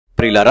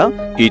ప్రియులారా,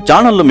 ఈ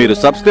ఛానల్ను మీరు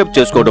సబ్స్క్రైబ్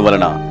చేసుకోవడం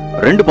వలన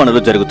రెండు పనులు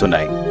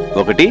జరుగుతున్నాయి.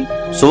 ఒకటి,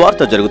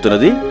 సువార్త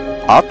జరుగుతున్నది,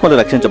 ఆత్మలు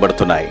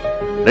రక్షించబడుతున్నాయి.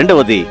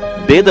 రెండవది,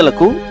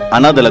 పేదలకు,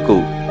 అనాథలకు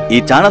ఈ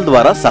ఛానల్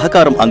ద్వారా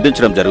సహకారం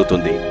అందించడం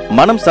జరుగుతుంది.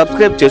 మనం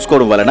సబ్స్క్రైబ్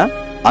చేసుకోవడం వలన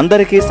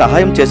అందరికీ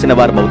సహాయం చేసిన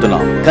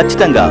వారమవుతున్నాం.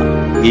 ఖచ్చితంగా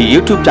ఈ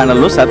యూట్యూబ్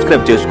ఛానల్ను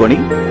సబ్స్క్రైబ్ చేసుకొని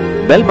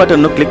బెల్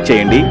బటన్ను క్లిక్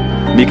చేయండి.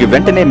 మీకు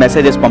వెంటనే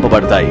మెసేజెస్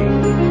పంపబడతాయి.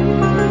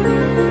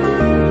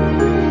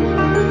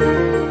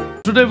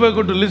 Today we are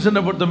going to listen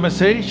about the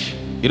message.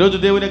 ఈరోజు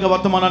దేవుని యొక్క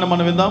వర్తమానాన్ని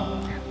మనం విందాం.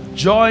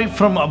 Joy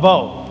from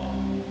above.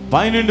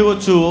 పైనుండి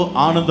వచ్చు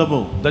ఆనందము.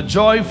 The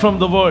joy from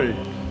the world.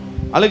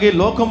 అలాగే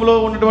లోకంలో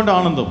ఉన్నటువంటి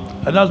ఆనందం.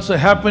 And also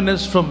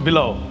happiness from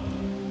below.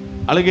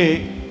 అలాగే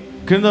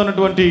కింద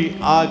ఉన్నటువంటి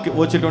ఆ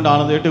వచ్చేటువంటి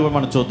ఆనందం ఏంటో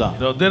మనం చూద్దాం.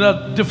 There are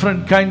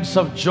different kinds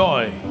of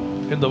joy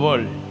in the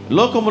world.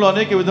 లోకంలో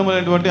అనేక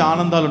విధమైనటువంటి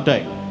ఆనందాలు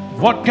ఉంటాయి.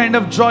 What kind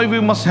of joy we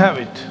must have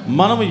it?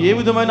 మనం ఏ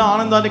విధమైన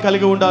ఆనందాన్ని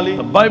కలిగి ఉండాలి?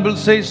 The Bible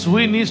says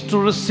we need to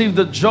receive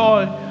the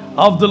joy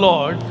of the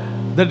Lord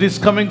that is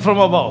coming from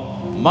above.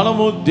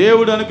 మనము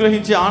దేవుడు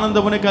అనుగ్రహించే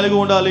ఆనందమునే కలిగి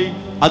ఉండాలి.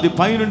 అది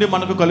పైనుండి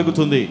మనకు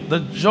కలుగుతుంది. The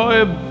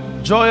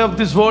joy of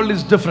this world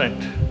is different.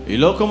 ఈ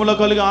లోకములో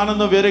కలిగే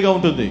ఆనందం వేరేగా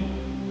ఉంటుంది.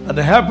 And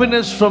the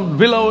happiness from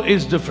below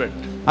is different.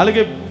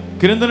 అలాగే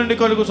క్రింద నుండి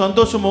కలుగు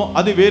సంతోషము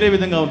అది వేరే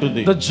విధంగా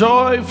ఉంటుంది. The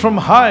joy from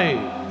high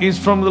is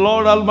from the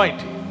Lord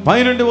Almighty.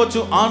 పైనుండి వచ్చు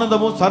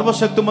ఆనందము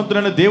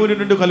సర్వశక్తిమంతుడైన దేవుని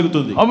నుండి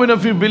కలుగుతుంది. How many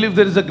of you believe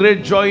there is a great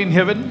joy in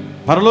heaven?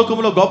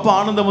 పరలోకములో గొప్ప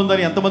ఆనందం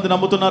ఉందని ఎంతమంది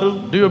నమ్ముతున్నారు?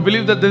 Do you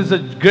believe that there is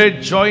a great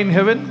joy in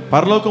heaven?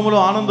 పరలోకములో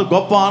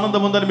గొప్ప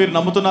ఆనందం ఉందని మీరు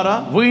నమ్ముతున్నారా?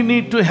 We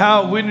need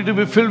to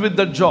be filled with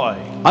that joy.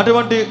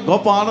 అటువంటి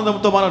గొప్ప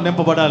ఆనందంతో మనం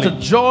నింపబడాలి. The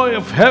joy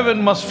of heaven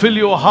must fill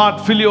your heart,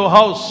 fill your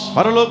house.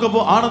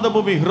 పరలోకపు ఆనందము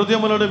మీ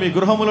హృదయములో మీ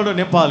గృహములో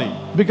నింపాలి.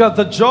 Because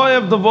the joy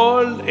of the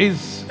world is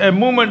a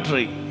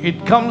momentary. It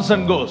comes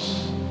and goes.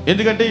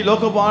 ఎందుకంటే ఈ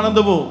లోకపు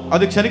ఆనందము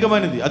అది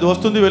క్షణికమైనది, అది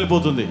వస్తుంది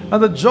వెళ్ళిపోతుంది. And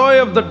the joy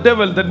of the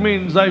devil, that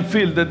means I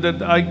feel that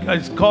I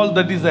call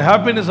that is the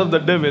happiness of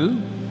the devil.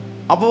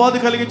 అపవాది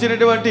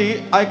కలిగించినటువంటి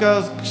ఆ యొక్క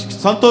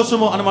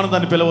సంతోషము అని మనం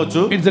దాన్ని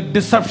పిలవచ్చు. It's a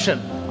deception.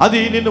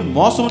 అది నిన్ను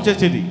మోసం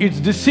చేసేది. It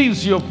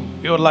deceives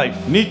your life.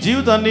 నీ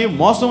జీవితాన్ని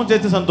మోసం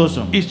చేసే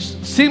సంతోషం. It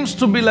seems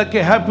to be like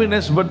a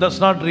happiness, but that's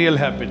not real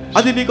happiness.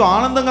 అది నీకు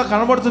ఆనందంగా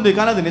కనబడుతుంది,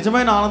 కానీ అది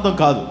నిజమైన ఆనందం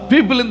కాదు.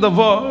 People in the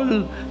world,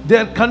 they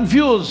are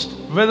confused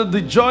whether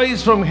the joy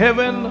is from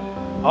heaven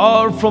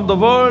or from the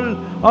world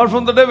or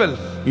from the devil.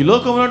 ఈ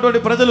లోకంలో ఉన్నటువంటి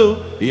ప్రజలు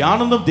ఈ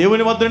ఆనందం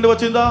దేవుని వద్ద నుండి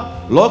వచ్చిందా,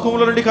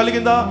 లోకములో నుండి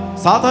కలిగిందా,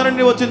 సాతాను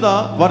నుండి వచ్చిందా,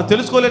 వారు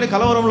తెలుసుకోలేని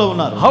కలవరంలో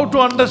ఉన్నారు. How to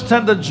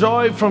understand the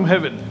joy from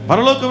heaven?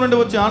 పరలోకం నుండి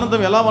వచ్చే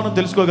ఆనందం ఎలా మనం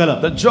తెలుసుకోగలం?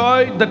 The joy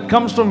that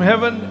comes from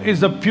heaven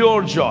is a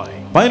pure joy.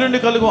 పైనుండి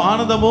కలుగు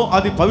ఆనందము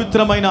అది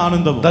పవిత్రమైన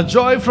ఆనందము. The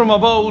joy from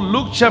above,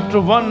 Luke chapter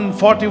 1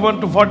 41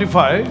 to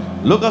 45.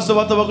 లూకా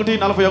సువార్త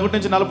 1:41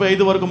 నుంచి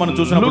 45 వరకు మనం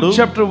చూసినప్పుడు, Luke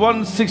chapter 1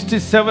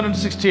 67 and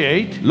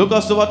 68. లూకా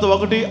సువార్త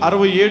 1:67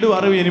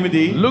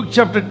 68. Luke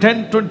chapter 10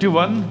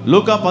 21.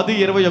 Luka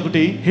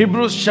 10:21.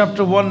 Hebrews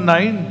chapter 1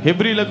 9.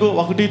 హెబ్రీలకు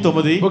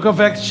 1:9. Book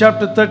of Acts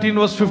chapter 13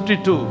 verse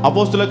 52.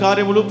 అపోస్తుల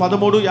కార్యములు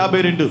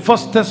 13:52.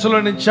 First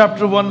Thessalonians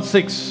chapter 1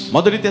 6.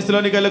 మొదటి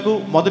తెస్సలోనికైలకు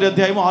 1వ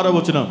అధ్యాయం 6వ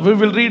వచనం. We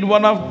will read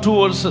one of two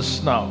verses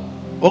now.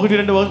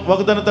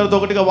 ఒకదాని తర్వాత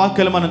ఒకటిగా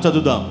వాక్యాలు మనం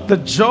చదువుదాం. The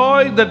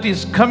joy that is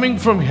coming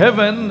from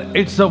heaven,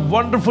 it's a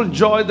wonderful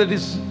joy that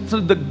is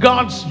the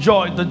God's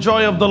joy, the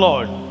joy of the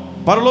Lord.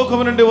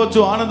 పరలోకము నుండి వచ్చు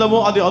ఆనందము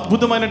అది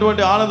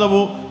అద్భుతమైనటువంటి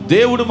ఆనందము,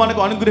 దేవుడు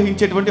మనకు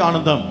అనుగ్రహించేటువంటి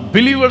ఆనందం.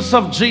 Believers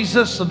of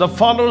Jesus, the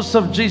followers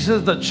of Jesus,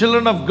 the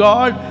children of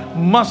God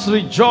must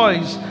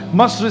rejoice,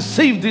 must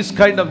receive this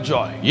kind of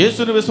joy.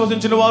 యేసును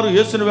విశ్వసించిన వారు,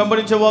 యేసును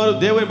వెంబడించే వారు,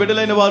 దేవుని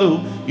బిడ్డలైన వారు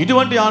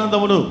ఇటువంటి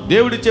ఆనందమును,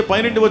 దేవుడిచ్చే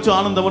పైనుండి వచ్చే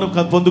ఆనందమును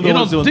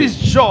పొందుకోవాల్సి ఉంది. This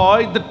joy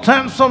that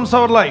transforms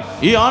our life.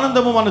 ఈ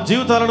ఆనందము మన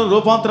జీవితాలను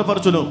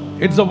రూపాంతరపరచును.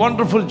 It's a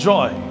wonderful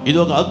joy. ఇది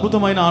ఒక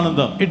అద్భుతమైన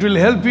ఆనందం. It will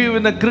help you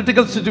in a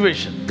critical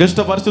situation. క్లిష్ట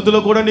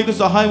పరిస్థితుల్లో కూడా నీకు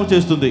సహాయం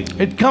చేస్తుంది.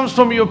 It comes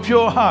from your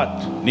pure heart.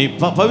 నీ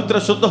పవిత్ర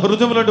శుద్ధ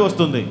హృదయం నుండి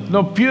వస్తుంది.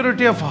 Now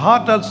purity of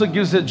heart also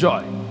gives a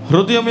joy.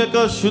 హృదయం యొక్క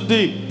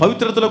శుద్ధి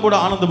పవిత్రతలో కూడా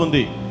ఆనందం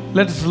ఉంది.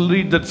 Let us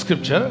read that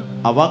scripture.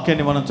 ఆ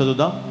వాక్యాన్ని మనం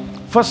చదువుదాం.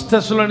 First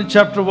Thessalonians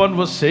chapter 1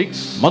 verse 6.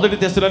 మొదటి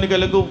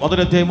తెస్సలోనికైలకు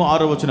 1వ అధ్యాయం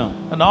 6వ వచనం.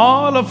 And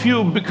all of you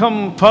become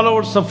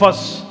followers of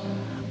us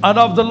and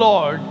of the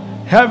Lord,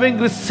 having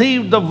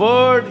received the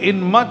word in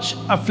much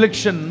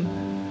affliction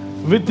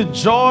with the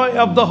joy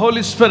of the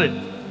Holy Spirit.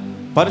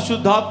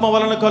 పరిశుద్ధాత్మ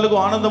వలన కలుగు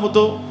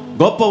ఆనందముతో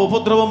గొప్ప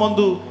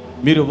ఉపద్రవమందు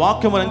మీరు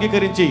వాక్యమును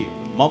అంగీకరించి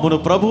మమ్మును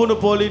ప్రభువును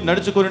పోలి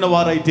నడుచుకొనిన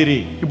వారైతిరి.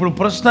 ఇప్పుడు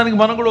ప్రస్తుతానికి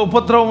మనం కూడా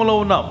ఉపద్రవంలో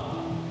ఉన్నాం.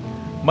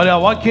 మరి ఆ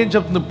వాక్యం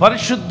చెప్తుంది,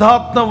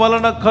 పరిశుద్ధాత్మ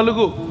వలన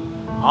కలుగు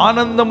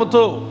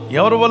ఆనందముతో.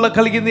 ఎవరి వల్ల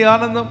కలిగింది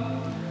ఆనందం?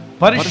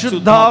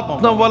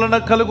 పరిశుద్ధాత్మ వలన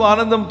కలుగు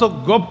ఆనందంతో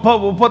గొప్ప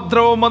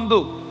ఉపద్రవమందు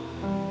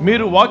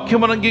మీరు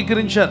వాక్యమును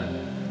అంగీకరించారు.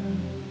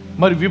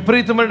 మరి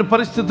విపరీతమైన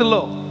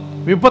పరిస్థితుల్లో,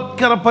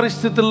 విపత్కర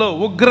పరిస్థితుల్లో,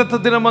 ఉగ్రత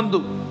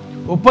దినమందు,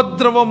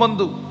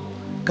 ఉపద్రవమందు,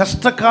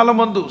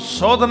 కష్టకాలమందు,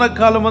 శోధన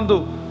కాలమందు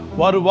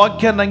వారు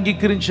వాక్యాన్ని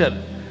అంగీకరించారు.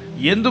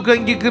 ఎందుకు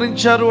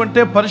అంగీకరించారు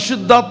అంటే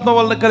పరిశుద్ధాత్మ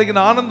వలన కలిగిన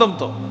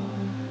ఆనందంతో.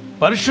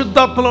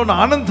 పరిశుద్ధాత్మలో ఉన్న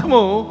ఆనందము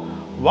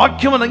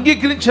వాక్యమును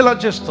అంగీకరించేలా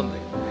చేస్తుంది.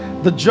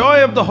 The joy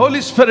of the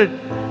Holy Spirit,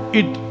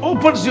 it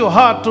opens your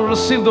heart to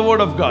receive the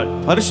word of God.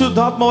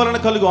 పరిశుద్ధాత్మ వలన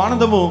కలుగు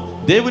ఆనందము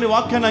దేవుని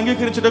వాక్యాన్ని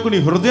అంగీకరించుటకు నీ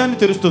హృదయాన్ని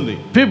తెరుస్తుంది.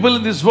 People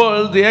in this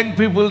world, the young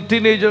people,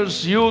 teenagers,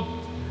 youth,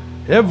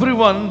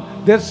 everyone,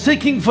 they are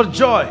seeking for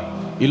joy.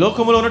 ఈ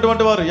లోకములో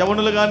ఉన్నటువంటి వారు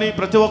యవనులు గాని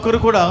ప్రతి ఒక్కరు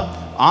కూడా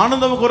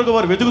ఆనందము కొరకు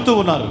వారు వెతుకుతూ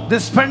ఉన్నారు. They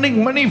are spending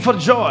money for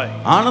joy.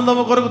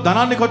 ఆనందము కొరకు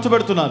ధనాన్ని ఖర్చు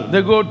పెడుతున్నారు.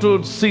 They go to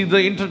see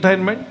the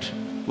entertainment.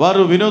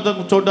 వారు వినోదం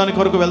చూడడానికి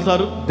కొరకు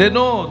వెళ్తారు. They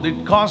know it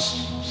costs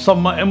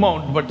some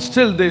amount, but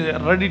still they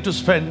are ready to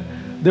spend.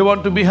 They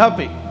want to be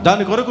happy.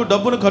 దాని కొరకు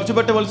డబ్బును ఖర్చు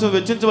పెట్టవలసి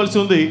వెచ్చించవలసి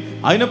ఉంది.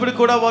 అయినప్పటికీ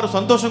కూడా వారు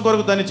సంతోషం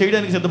కొరకు దాన్ని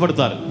చేయడానికి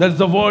సిద్ధపడతారు. That's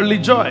the worldly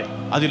joy.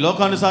 అది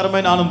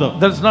లోకానుసారమైన ఆనందం.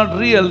 That's not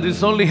real. This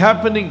is only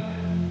happening.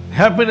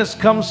 Happiness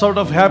comes out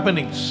of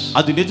happenings.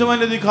 అది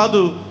నిజమైనది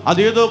కాదు.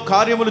 అది ఏదో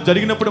కార్యములు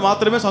జరిగినప్పుడు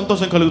మాత్రమే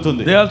సంతోషం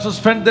కలుగుతుంది. They also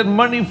spend their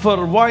money for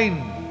wine.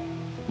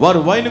 వారు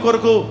వైన్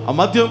కొరకు ఆ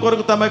మద్యం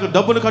కొరకు తమ యొక్క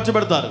డబ్బును ఖర్చు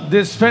పెడతారు.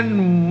 They spend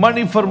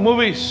money for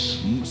movies.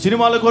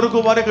 సినిమాల కొరకు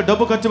వారి యొక్క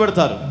డబ్బు ఖర్చు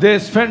పెడతారు. They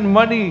spend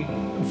money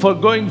for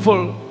going for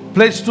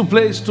place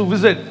to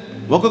visit.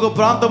 ఒక్కొక్క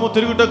ప్రాంతము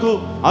తిరుగుటకు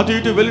అటు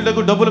ఇటు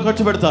వెళ్ళుటకు డబ్బులు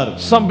ఖర్చు పెడతారు.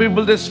 Some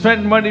people they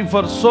spend money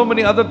for so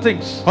many other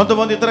things.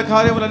 కొంతమంది ఇతర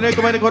కార్యములు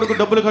అనేకమైన కొరకు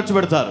డబ్బులు ఖర్చు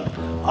పెడతారు.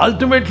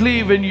 Ultimately,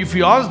 if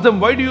you ask them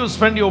why do you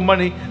spend your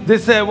money, they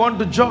say I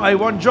want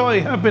joy,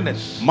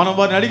 happiness. మనం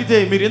వారిని అడిగితే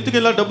మీరు ఎందుకు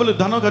ఇలా డబ్బులు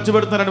ధనం ఖర్చు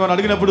పెడుతున్నారని వారు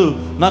అడిగినప్పుడు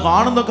నాకు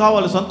ఆనందం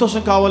కావాలి,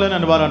 సంతోషం కావాలి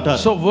అని వారు అంటారు.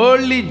 So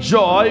worldly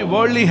joy,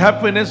 worldly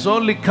happiness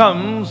only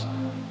comes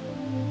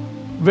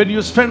when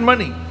you spend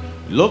money.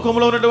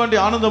 లోకంలో ఉన్నటువంటి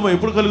ఆనందం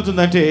ఎప్పుడు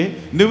కలుగుతుందంటే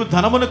నువ్వు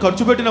ధనమును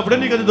ఖర్చు పెట్టినప్పుడే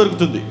నీకు అది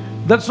దొరుకుతుంది.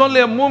 That's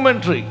only a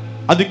momentary.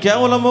 అది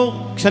కేవలము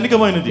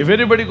క్షణికమైనది. If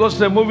anybody goes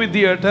to a movie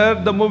theater,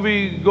 the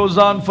movie goes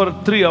on for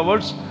 3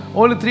 hours.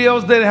 Only 3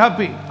 hours they are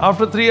happy.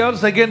 After 3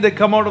 hours again they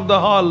come out of the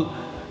hall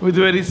with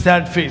very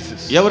sad faces.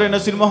 ఎవరైనా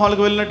cinema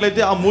హాల్కి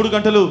వెళ్ళినట్లయితే ఆ 3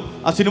 గంటలు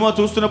ఆ cinema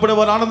చూస్తున్నప్పుడు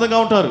వారు ఆనందంగా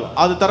ఉంటారు.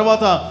 అది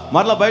తర్వాత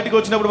మరలా బయటికి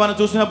వచ్చినప్పుడు మనం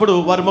చూసినప్పుడు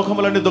వారి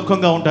ముఖములన్నీ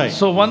దుఃఖంగా ఉంటాయి.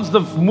 So once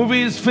the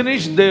movie is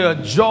finished, their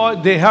joy,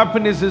 their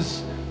happiness is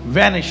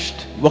vanished.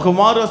 ఒక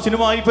మారు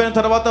సినిమా అయిపోయిన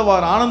తర్వాత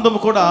వారి ఆనందం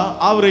కూడా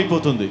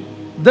ఆవిరైపోతుంది.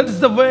 That is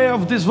the way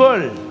of this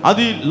world.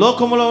 అది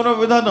లోకములో ఉన్న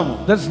విధానము.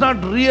 That's not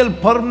real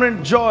permanent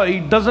joy.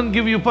 It doesn't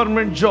give you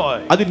permanent joy.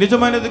 అది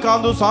నిజమైనది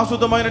కాదు,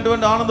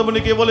 శాశ్వతమైనటువంటి ఆనందము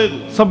నీకు ఇవ్వలేదు.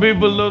 Some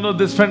people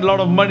they spend a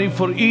lot of money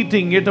for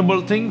eating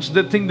eatable things.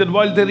 They think that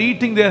while they're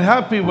eating they're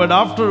happy, but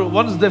after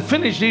once they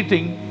finish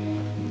eating,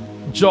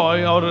 joy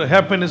or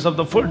happiness of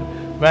the food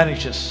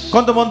vanishes.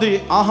 కొంతమంది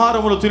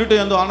ఆహారములు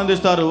తినుటయందు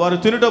ఆనందిస్తారు. వారు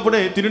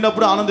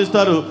తినినప్పుడు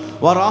ఆనందిస్తారు.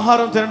 వారు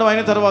ఆహారం తినడం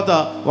అయిన తర్వాత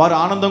వారి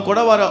ఆనందం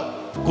కూడా వారు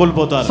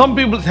కోల్పోతారు. Some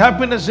people's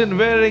happiness in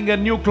wearing a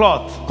new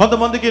cloth.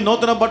 కొంతమందికి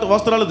నూతన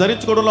వస్త్రాలు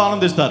ధరించుకోవడంలో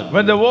ఆనందిస్తారు.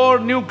 When they wore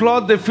new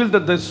cloth, they feel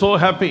that they're so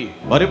happy.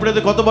 వారు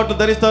ఎప్పుడైతే కొత్త బట్టలు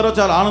ధరిస్తారో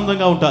చాలా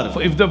ఆనందంగా ఉంటారు.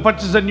 If they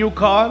purchase a new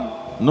car,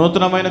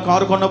 నూతనమైన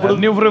కారు కొన్నప్పుడు,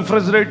 new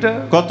refrigerator,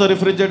 కొత్త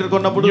రిఫ్రిజిరేటర్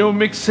కొన్నప్పుడు, new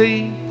mixie,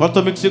 కొత్త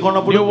మిక్సీ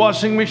కొన్నప్పుడు, new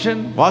washing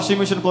machine,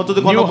 కొత్తది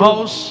new కొన్నప్పుడు,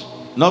 house,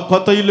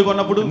 కొత్త ఇల్లు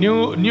కొన్నప్పుడు,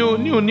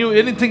 new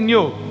anything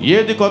new,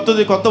 ఏది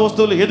కొత్తది, కొత్త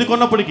వస్తువులు ఏది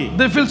కొన్నప్పటికీ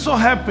they feel so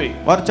happy.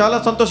 వారు చాలా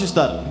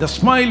సంతోషిస్తారు. The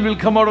smile will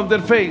come out of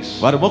their face.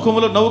 వారి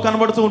ముఖములో నవ్వు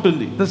కనబడుతూ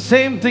ఉంటుంది. The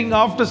same thing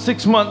after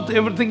 6 months,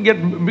 everything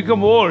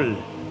become old.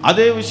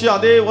 అదే విషయం,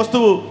 అదే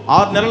వస్తువు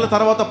 6 నెలల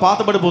తర్వాత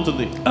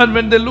పాతబడిపోతుంది. And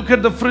when they look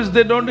at the fridge,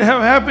 they don't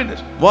have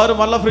happiness. వారు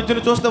మళ్ళా ఫ్రిడ్జ్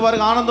ని చూస్తే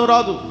వారికి ఆనందం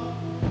రాదు.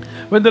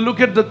 When they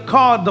look at the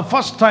car the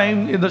first time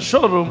in the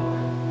showroom,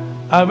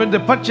 when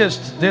they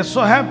purchased, they are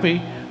so happy.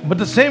 But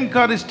the same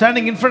car is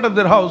standing in front of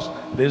their house.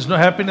 There is no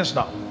happiness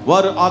now.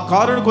 వారు ఆ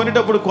కారును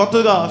కొనేటప్పుడు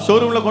కొత్తగా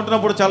showroom లో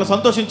కొంటున్నప్పుడు చాలా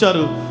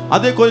సంతోషించారు.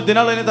 అదే కొన్ని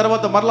దినాలైన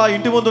తర్వాత మరలా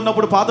ఇంటి ముందు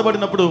ఉన్నప్పుడు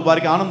పాతబడినప్పుడు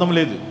వారికి ఆనందం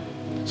లేదు.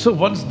 So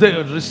once they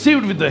are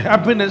received with the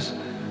happiness,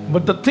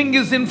 but the thing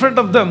is in front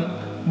of them,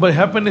 but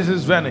happiness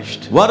is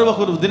vanished. వారు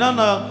ఒక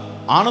దినాన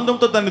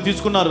ఆనందంతో దాన్ని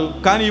తీసుకున్నారు,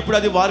 కానీ ఇప్పుడు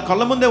అది వారి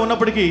కళ్ళ ముందే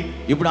ఉన్నప్పటికీ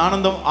ఇప్పుడు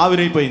ఆనందం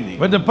ఆవిరైపోయింది.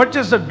 When they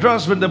purchased the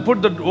dress, when they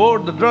put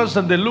the dress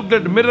and they looked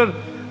at the mirror,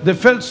 they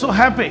felt so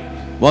happy.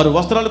 వారు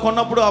వస్త్రాలు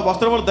కొన్నప్పుడు ఆ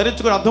వస్త్రములు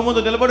ధరించుకొని అద్దం ముందు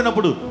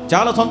నిలబడినప్పుడు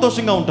చాలా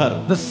సంతోషంగా ఉంటారు.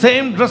 The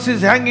same dress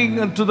is hanging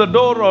to the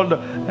door or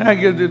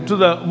to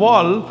the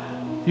wall.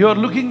 You are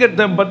looking at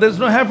them, but there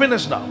is no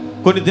happiness now.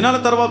 కొన్ని దినాల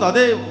తర్వాత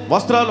అదే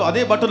వస్త్రాలు,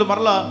 అదే బట్టలు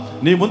మరలా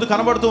నీ ముందు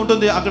కనబడుతూ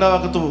ఉంటుంది. అక్కడ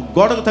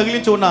గోడకు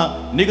తగిలించి ఉన్నా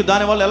నీకు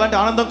దాని వల్ల ఎలాంటి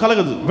ఆనందం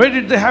కలగదు. Where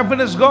did the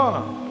happiness go?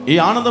 ఈ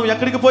ఆనందం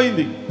ఎక్కడికి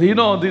పోయింది? You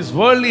know, this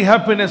worldly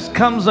happiness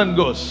comes and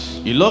goes.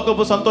 ఈ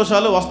లోకపు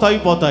సంతోషాలు వస్తాయి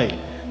పోతాయి.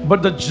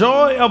 But the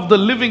joy of the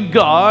living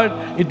God,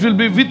 it will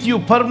be with you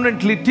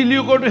permanently till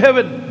you go to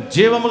heaven.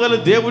 జీవముగల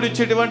దేవుడు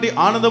ఇచ్చేటువంటి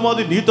ఆనందం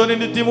అది నీతోనే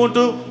నిత్యం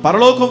ఉంటూ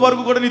పరలోకం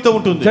వరకు కూడా నీతో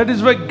ఉంటుంది. That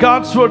is why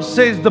God's word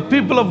says the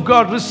people of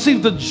God receive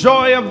the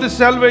joy of this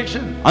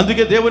salvation.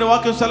 అందుకే దేవుని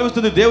వాక్యం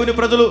సెలవిస్తుంది దేవుని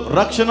ప్రజలు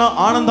రక్షణ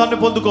ఆనందాన్ని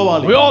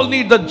పొందుకోవాలి. We all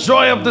need the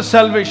joy of the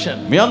salvation.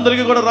 మీ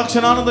అందరికీ కూడా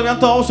రక్షణ ఆనందం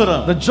ఎంతో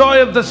అవసరం. The joy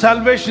of the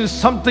salvation is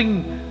something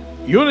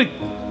unique,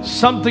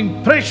 something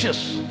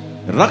precious.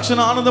 రక్షణ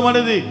ఆనందం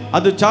అనేది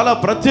అది చాలా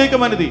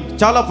ప్రత్యేకమైనది,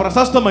 చాలా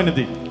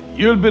ప్రశస్తమైనది.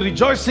 You will be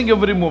rejoicing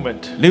every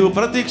moment. నీవు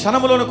ప్రతి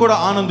క్షణములోను కూడా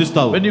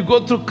ఆనందిస్తావు. When you go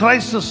through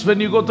crisis, when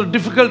you go through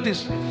difficulties,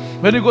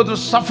 when you go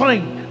through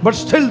suffering, but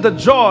still the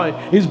joy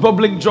is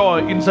bubbling joy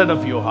inside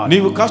of your heart.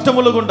 నీవు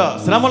కష్టముల గుండా,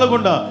 శ్రమల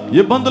గుండా,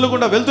 ఇబ్బందుల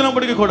గుండా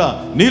వెళ్తున్నప్పటికీ కూడా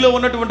నీలో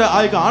ఉన్నటువంటి ఆ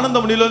యొక్క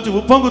ఆనందం నీలోంచి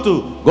ఉప్పొంగుతూ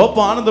గొప్ప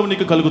ఆనందం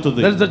నీకు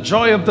కలుగుతుంది. There is the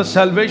joy of the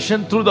salvation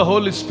through the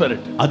Holy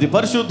Spirit. అది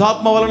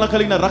పరిశుద్ధాత్మ వలన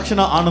కలిగిన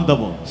రక్షణ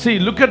ఆనందము. See,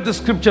 look at the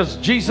scriptures.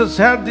 Jesus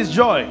had this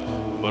joy.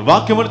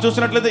 వాక్యమును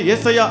చూసినట్లయితే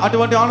యేసయ్య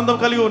అటువంటి ఆనందం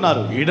కలిగి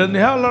ఉన్నారు. He didn't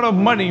have a lot of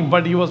money,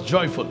 but he was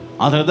joyful.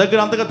 అతని దగ్గర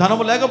అంతగా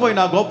ధనము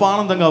లేకపోయినా గొప్ప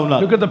ఆనందంగా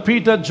ఉన్నారు. Look at the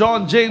Peter, John,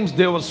 James.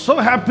 They were so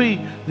happy.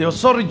 They were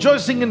so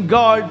rejoicing in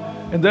God.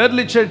 In the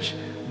early church,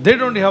 they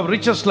don't have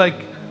riches like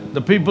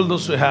the people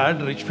those who had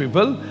rich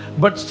people,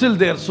 but still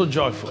they are so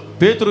joyful.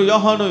 పేతురు,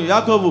 యోహాను,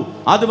 యాకోబు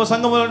ఆదిమ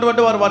సంఘములో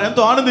ఉన్నటువంటి వారు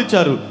ఎంతో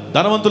ఆనందించారు.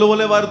 ధనవంతుల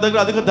వలె వారి దగ్గర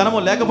అధిక ధనము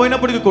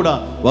లేకపోయినప్పటికీ కూడా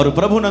వారు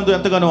ప్రభువునందు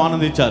ఎంతగానో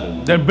ఆనందించారు.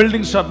 Their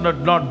buildings are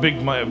not big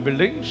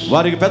buildings.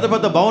 వారికి పెద్ద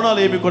పెద్ద భవనాలు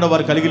ఏమీ కూడా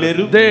వారు కలిగి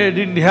లేరు. They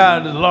didn't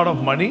have a lot of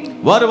money.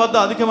 వారి వద్ద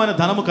అధికమైన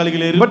ధనము కలిగి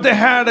లేరు. But they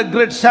had a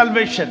great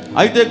salvation.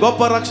 అయితే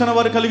గొప్ప రక్షణ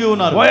వారు కలిగి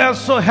ఉన్నారు. Why are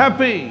so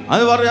happy?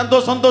 అది వారు ఎంతో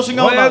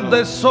సంతోషంగా Why ఉన్నారు. are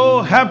they so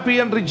happy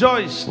and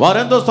rejoice? వారు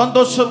ఎంతో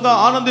సంతోషంగా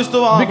ఆనందిస్తూ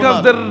Because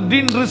they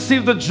didn't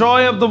receive the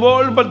joy of the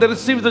world, but they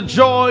received the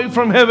joy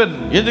from heaven.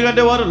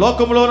 ఎందుకంటే వారు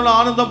లోకములో నుండి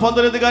ఆనందం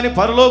పొందలేదు కానీ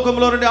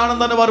పరలోకములో నుండి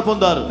ఆనందాన్ని వారు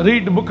పొందారు.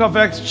 Read book of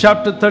Acts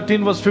chapter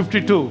 13 verse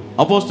 52.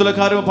 అపోస్తల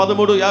కార్యము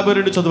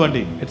 13:52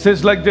 చదవండి. It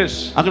says like this.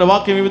 అక్కడ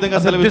వాక్యం ఈ విధంగా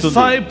The సెలవిస్తుంది.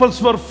 disciples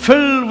were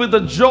filled with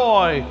the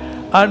joy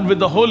and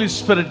with the Holy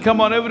Spirit.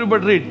 Come on,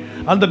 everybody read.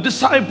 And the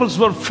disciples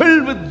were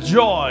filled with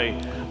joy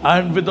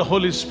and with the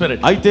Holy Spirit.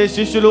 అయితే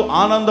శిష్యులు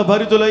ఆనంద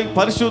భరితులై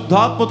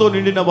పరిశుద్ధాత్మతో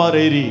నిండిన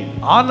వారైరి.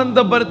 ఆనంద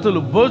భరితులు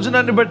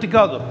భోజనాన్ని బట్టి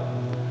కాదు,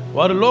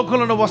 వారు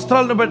లోకంలో ఉన్న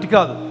వస్త్రాలను బట్టి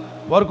కాదు,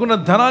 వారికున్న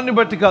ధనాన్ని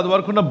బట్టి కాదు,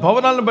 వారికున్న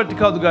భవనాలను బట్టి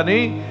కాదు, కానీ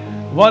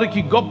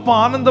వారికి గొప్ప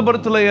ఆనంద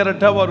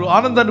భరితులయ్యారట. వారు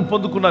ఆనందాన్ని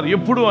పొందుకున్నారు.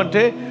 ఎప్పుడు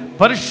అంటే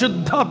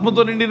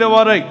పరిశుద్ధాత్మతో నిండిన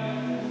వారై.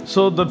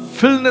 So the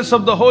ఫిల్నెస్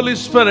of the Holi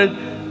spirit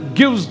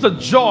gives the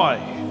Joy.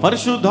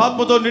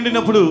 పరిశుద్ధాత్మతో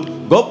నిండినప్పుడు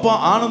గొప్ప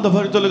ఆనంద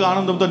భరితులుగా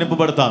ఆనందంతో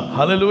నింపబడతాం.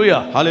 హల్లెలూయా,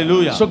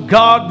 హల్లెలూయా. So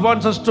God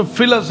wants us to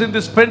fill us in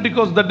this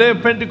Pentecost, the day of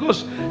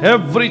Pentecost.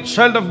 Every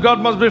child of God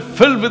must be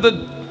filled with the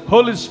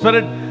Holy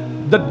Spirit.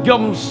 That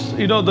comes,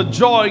 the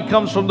joy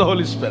comes from the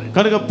Holy Spirit.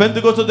 కనుక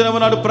Pentecost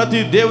దినమనాడు ప్రతి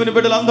దేవుని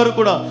బిడ్డలందరూ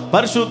కూడా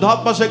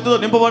పరిశుద్ధాత్మ శక్తితో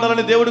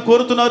నింపబడాలని దేవుడు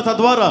కోరుతున్నారు.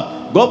 తద్వారా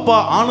గొప్ప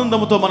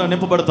ఆనందముతో మనం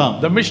నింపబడతాం.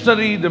 The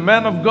missionary, the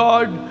man of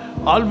God,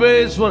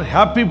 always was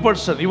happy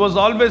person. He was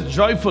always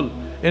joyful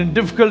in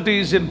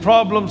difficulties, in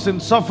problems, in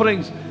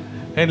sufferings,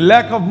 in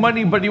lack of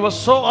money, but he was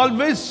so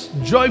always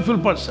joyful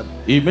person.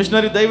 ఈ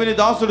machinery దేవుని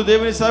దాసుడు,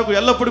 దేవుని సేవకుడు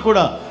ఎల్లప్పుడూ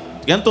కూడా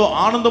ఎంతో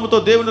ఆనందంతో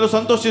దేవునిలో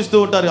సంతోషిస్తూ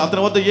ఉంటారు.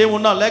 అతని వద్ద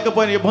ఏమున్నా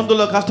లేకపోయినా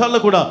ఇబ్బందుల్లో కష్టాల్లో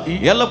కూడా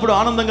ఎల్లప్పుడూ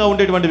ఆనందంగా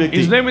ఉండేటువంటి వ్యక్తి.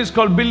 His name is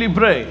called Billy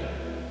Bray.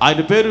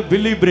 ఆయన పేరు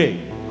Billy బ్రే.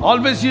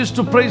 Always used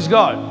to praise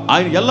God.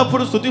 ఆయన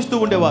ఎల్లప్పుడూ స్తుతిస్తూ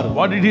ఉండేవారు.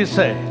 What did he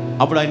say?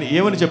 అప్పుడు ఆయన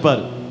ఏమని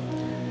చెప్పారు?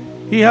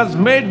 He has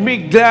made me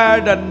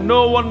glad and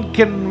no one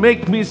can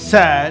make me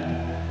sad.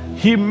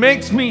 He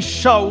makes me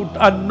shout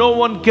and no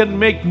one can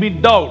make me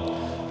doubt.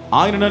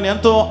 ఆయన నన్ను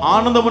ఎంతో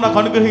ఆనందము నాకు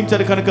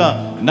అనుగ్రహించారు కనుక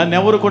నన్ను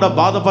ఎవరు కూడా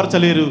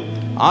బాధపరచలేరు.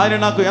 ఆయన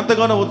నాకు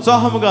ఎంతగానో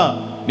ఉత్సాహముగా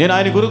నేను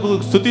ఆయన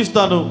గురించి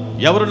స్తుతిస్తాను.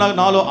 ఎవరు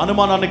నాలో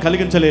అనుమానాన్ని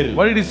కలిగించలేరు.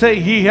 What did he say?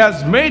 He has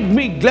made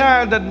me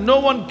glad and no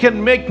one can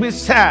make me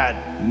sad.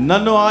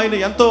 నన్ను ఆయన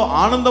ఎంతో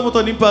ఆనందముతో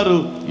నింపారు.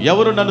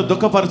 ఎవరు నన్ను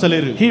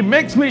దుఃఖపరచలేరు. He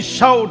makes me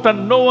shout and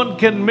no one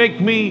can make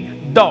me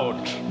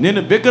doubt.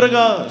 నేను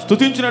బిగ్గరగా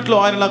స్తుతించినట్లు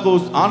ఆయన నాకు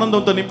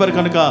ఆనందంతో నింపారు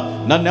కనుక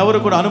నన్ను ఎవరు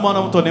కూడా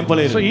అనుమానంతో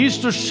నింపలేరు. So he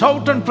used to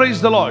shout and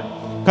praise the Lord.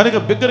 కనుక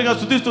బిగ్గరగా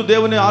స్తుతిస్తూ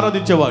దేవుని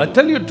ఆరాధించేవాడు. I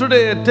tell you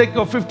today, take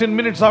 15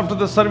 minutes after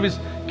the service,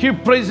 keep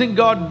praising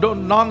God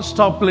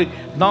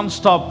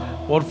non-stop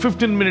or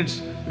 15 minutes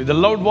with a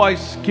loud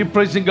voice. Keep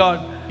praising God.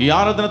 ఈ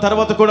ఆరాధన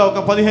తర్వాత కూడా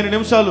ఒక 15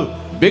 నిమిషాలు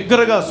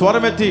బిగ్గరగా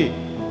స్వరమెత్తి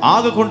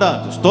ఆగకుండా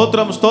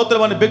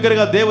స్తోత్రం అని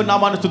బిగ్గరగా దేవుని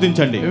నామాన్ని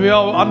స్తుతించండి. If you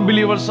have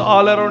unbelievers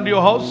all around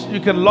your house,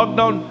 you can lock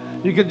down.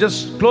 You can just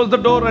close the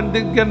door and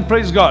they can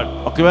praise God.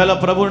 ఒకవేళ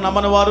ప్రభువుని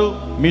నమ్మని వారు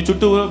మీ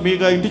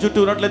ఇంటి చుట్టూ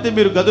ఉన్నట్లయితే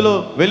మీరు గదిలో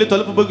వెళ్ళి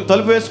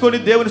తలుపు వేసుకొని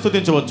దేవుని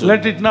స్తుతించవచ్చు.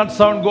 Let it not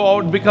sound go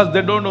out because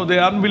they don't know, they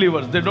are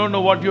unbelievers. They don't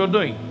know what you are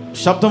doing.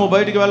 శబ్దము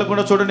బయటికి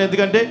వెళ్ళకుండా చూడండి.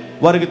 ఎందుకంటే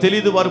వారికి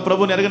తెలియదు, వారు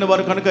ప్రభువుని ఎరగని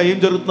వారు కనుక ఏం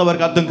జరుగుతుందో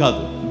వారికి అర్థం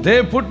కాదు. They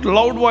put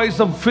loud voice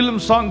of film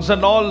songs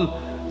and all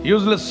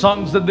useless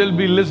songs that they'll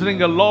be listening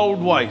a loud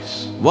voice.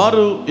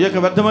 వారు ఈ యొక్క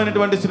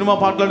వ్యర్థమైనటువంటి సినిమా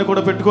పాటలను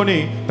కూడా పెట్టుకొని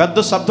పెద్ద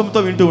శబ్దంతో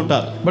వింటూ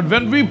ఉంటారు. But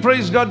when we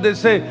praise God, they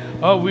say,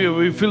 oh,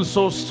 we feel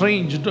so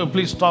strange.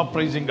 Please stop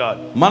praising God.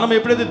 మనం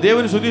ఎప్పుడైతే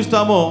దేవుని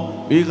స్తుతిస్తామో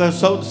ఈ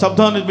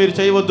శబ్దాన్ని మీరు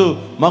చేయవద్దు,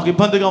 మాకు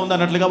ఇబ్బందిగా ఉంది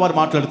అన్నట్లుగా వారు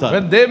మాట్లాడతారు.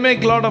 When they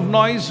make a lot of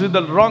noise with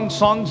the wrong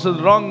songs, the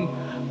wrong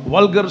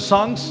vulgar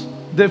songs,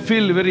 they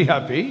feel very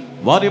happy.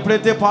 వారు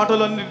ఎప్పుడైతే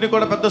పాటలన్నింటినీ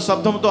కూడా పెద్ద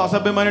శబ్దంతో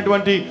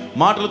అసభ్యమైనటువంటి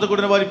మాటలతో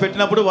కూడిన వారు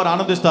పెట్టినప్పుడు వారు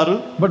ఆనందిస్తారు.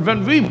 But when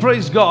we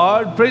praise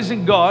God,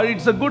 praising God,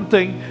 it's a good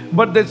thing,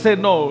 but they say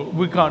no,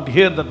 we can't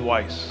hear that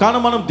voice.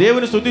 కానీ మనం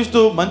దేవుని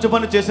స్తుతిస్తూ మంచి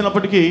పని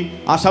చేసినప్పటికీ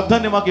ఆ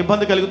శబ్దాన్ని మాకు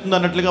ఇబ్బంది కలుగుతుంది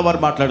అన్నట్లుగా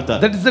వారు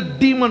మాట్లాడతారు. That is the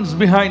demons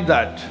behind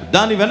that.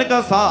 దాని వెనక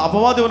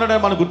అపవాది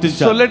ఉన్నాడని మనం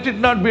గుర్తించాలి. So let it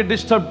not be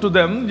disturbed to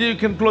them. You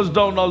can close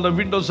down all the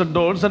windows and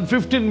doors, and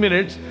 15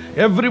 minutes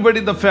everybody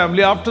in the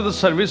family after the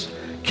service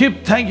keep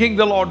thanking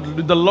the Lord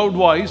with the loud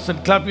voice and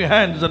clap your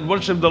hands and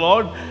worship the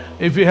Lord.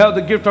 If you have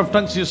the gift of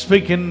tongues, you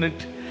speak in it.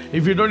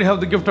 If you don't have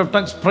the gift of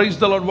tongues, praise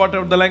the Lord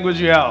whatever the language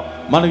you have.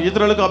 మనం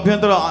ఇతరులకు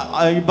అభ్యంతరం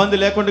ఇబ్బంది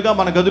లేకుండా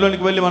మన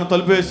గదిలోనికి వెళ్ళి మనం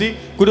తలుపు వేసి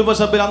కుటుంబ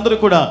సభ్యులందరూ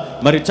కూడా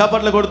మరి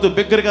చప్పట్లు కొడుతూ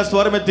బిగ్గరగా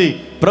స్వరమెత్తి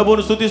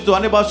ప్రభువును స్తుతిస్తూ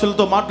అన్ని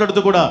భాషలతో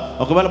మాట్లాడుతూ కూడా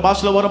ఒకవేళ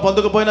భాషలో వరం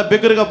పొందకపోయినా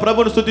బిగ్గరగా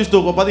ప్రభువును స్తుతిస్తూ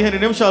ఒక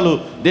 15 నిమిషాలు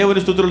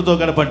దేవుని స్తుతులతో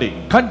గడపండి.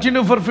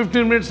 Continue for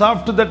 15 minutes.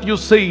 After that you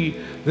see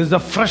there is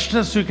a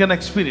freshness you can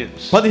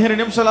experience. 15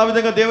 నిమిషాలు ఆ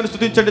విధంగా దేవుని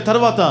స్తుతించండి.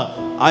 తర్వాత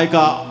ఆ యొక్క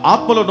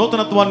ఆత్మలో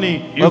నూతనత్వాన్ని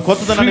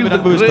కొత్తదనాన్ని మీరు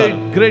అనుభవిస్తారు.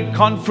 Great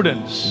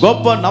confidence.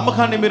 గొప్ప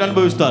నమ్మకాన్ని మీరు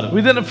అనుభవిస్తారు.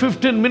 Within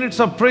 15 minutes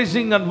of praising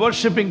and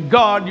worshiping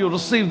God, you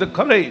receive the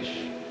courage.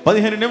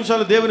 15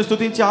 నిమిషాలు దేవుని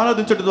స్తుతించి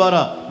ఆరాధించడం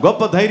ద్వారా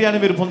గొప్ప ధైర్యాన్ని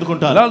మీరు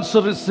పొందుకుంటారు.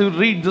 Also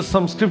read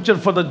some scripture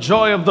for the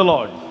joy of the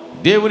Lord.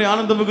 దేవుని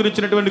ఆనందము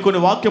గురించినటువంటి కొన్ని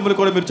వాక్యములు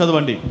కూడా మీరు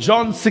చదవండి.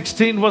 John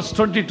 16 verse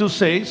 22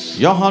 says,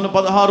 యోహాను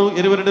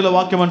 16:22 లో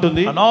వాక్యం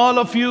అంటుంది, and all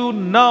of you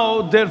now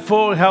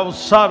therefore have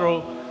sorrow,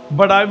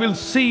 but I will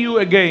see you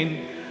again,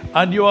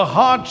 and your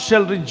heart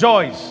shall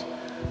rejoice,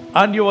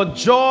 and your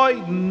joy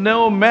no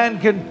man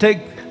can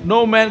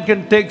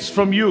take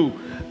from you.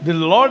 The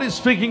Lord is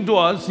speaking to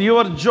us.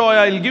 Your joy,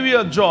 I will give you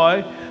a joy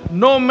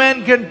no man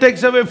can take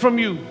away from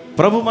you.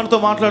 ప్రభు మనతో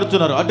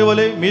మాట్లాడుతున్నారు.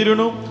 అటువలే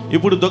మీరును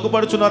ఇప్పుడు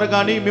దుఃఖపడుచున్నారు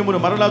కానీ మిమ్మును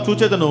మరలా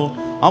చూచెదను,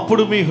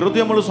 అప్పుడు మీ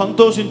హృదయములు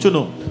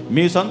సంతోషించును,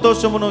 మీ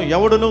సంతోషమును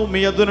ఎవడును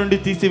మీ యొద్ద నుండి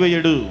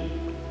తీసివేయడు.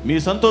 మీ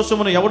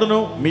సంతోషమును ఎవడును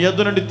మీ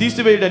యొద్ద నుండి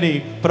తీసివేయడని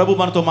ప్రభు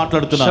మనతో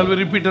మాట్లాడుతున్నారు. Shall we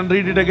repeat and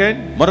read it again?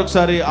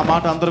 మరొకసారి ఆ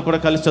మాట అందరూ కూడా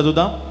కలిసి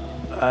చదువుదాం.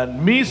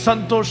 మీ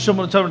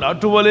సంతోషమును చదవండి.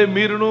 అటువలే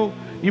మీరును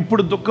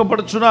ఇప్పుడు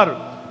దుఃఖపడుచున్నారు.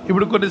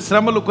 ఇప్పుడు కొన్ని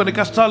శ్రమలు, కొన్ని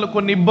కష్టాలు,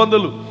 కొన్ని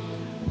ఇబ్బందులు,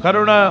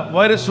 కరోనా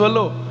వైరస్ వల్ల,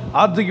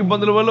 ఆర్థిక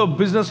ఇబ్బందుల వల్ల,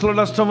 బిజినెస్లో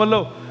నష్టం వల్ల,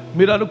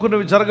 మీరు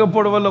అనుకున్నవి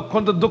జరగకపోవడం వల్ల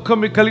కొంత దుఃఖం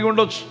మీకు కలిగి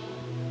ఉండొచ్చు.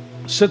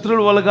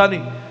 శత్రువుల వల్ల కానీ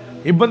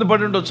ఇబ్బంది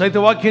పడి ఉండొచ్చు. అయితే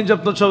వాక్యం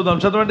చెప్తా చదువుదాం,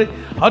 చదవండి.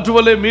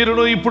 అటువలే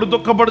మీరును ఇప్పుడు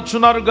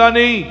దుఃఖపడుచున్నారు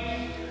కానీ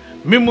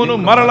మిమ్మును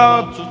మరలా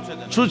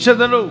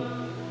చూచెదను,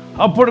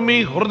 అప్పుడు మీ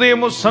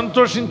హృదయము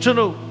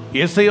సంతోషించును.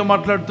 యేసయ్య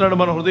మాట్లాడుతున్నాడు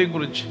మన హృదయం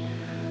గురించి.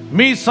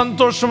 మీ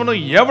సంతోషమును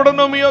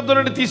ఎవడనో మీ యొద్ద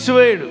నుండి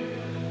తీసివేయడు.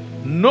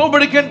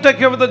 Nobody can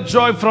take away the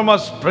joy from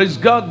us. Praise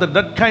God,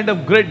 that kind of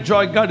great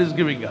joy God is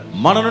giving us.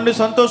 మన నుండి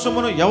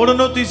సంతోషమును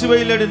ఎవడనో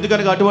తీసివేయలేడు.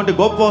 ఎందుకనగా అటువంటి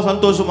గొప్ప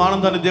సంతోషం,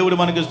 ఆనందాన్ని దేవుడు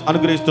మనకి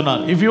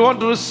అనుగ్రహిస్తున్నారు. If you want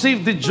to receive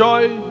the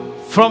joy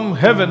from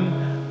heaven,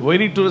 we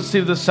need to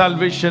receive the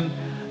salvation,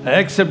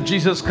 accept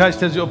Jesus Christ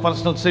as your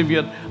personal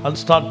savior and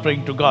start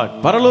praying to God.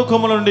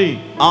 పరలోకము నుండి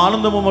ఆ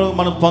ఆనందము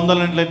మనం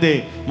పొందాలన్నట్లయితే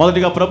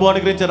మొదటిగా ప్రభు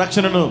అనుగ్రహించే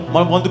రక్షణను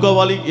మనం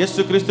పొందుకోవాలి.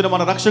 యేసుక్రీస్తుని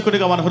మన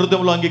రక్షకుడిగా మన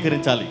హృదయంలో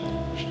అంగీకరించాలి.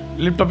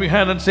 Lift up your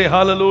hand and say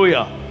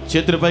hallelujah.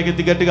 చేతులు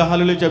పైకెత్తి గట్టిగా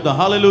హల్లెలూయా చెప్దాం.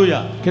 హల్లెలూయా.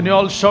 Can you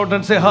all shout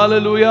and say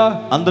hallelujah?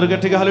 అందరూ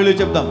గట్టిగా హల్లెలూయా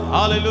చెప్దాం.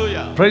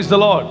 హల్లెలూయా. Praise the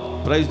Lord.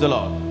 Praise the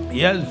Lord.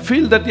 Yes,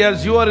 feel that as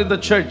you are in the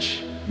church.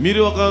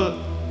 మీరు ఒక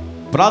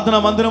ప్రార్థనా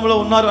మందిరంలో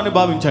ఉన్నారు అని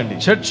భావించండి.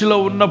 చర్చిలో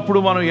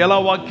ఉన్నప్పుడు మనం ఎలా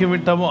వాక్యం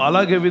వింటామో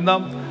అలాగే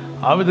విందాం.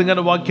 ఆ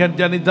విధంగానే వాక్యాన్ని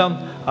ధ్యానిద్దాం.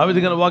 ఆ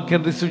విధంగానే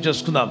వాక్యాన్ని రిసీవ్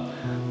చేసుకుందాం.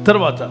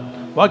 తర్వాత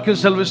వాక్యం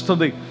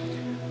సెలవిస్తుంది,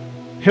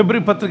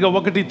 హెబ్రీ పత్రిక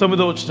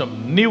 1:9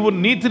 నీవు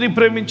నీతిని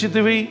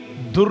ప్రేమించితివి,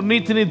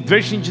 దుర్నీతిని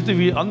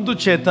ద్వేషించితివి,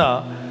 అందుచేత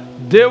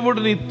దేవుడు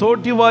నీ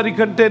తోటి వారి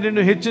కంటే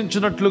నిన్ను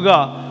హెచ్చించినట్లుగా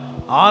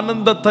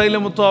ఆనంద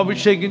తైలముతో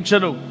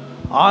అభిషేకించను.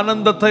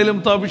 ఆనంద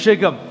తైలంతో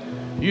అభిషేకం.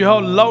 You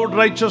have loved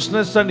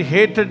righteousness and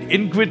hated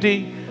iniquity.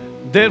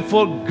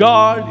 Therefore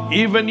God,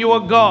 even your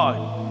God,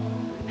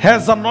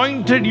 has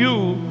anointed you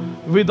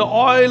with the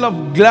oil of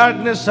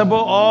gladness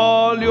above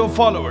all your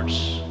followers.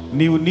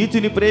 నీవు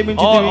నీతిని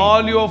ప్రేమించితివి,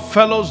 all your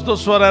fellows,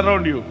 those who are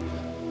around you.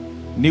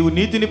 నీవు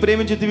నీతిని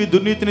ప్రేమించితివి,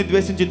 దుర్నీతిని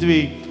ద్వేషించితివి,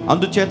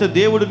 అందుచేత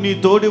దేవుడు నీ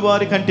తోడి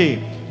వారి కంటే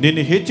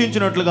నిన్ను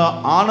హెచ్చించినట్లుగా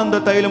ఆనంద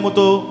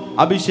తైలముతో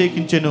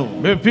అభిషేకించెను.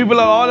 People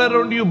are all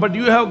around you, but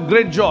you have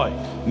great joy.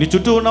 నీ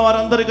చుట్టూ ఉన్న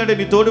వారందరికంటే,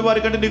 నీ తోడి వారి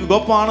కంటే నీకు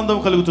గొప్ప ఆనందం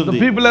కలుగుతుంది.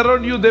 The people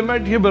around you, they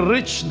might be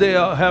rich, they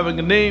are having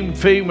a name,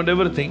 fame and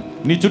everything.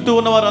 నీ చుట్టూ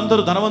ఉన్న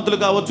వారందరూ ధనవంతులు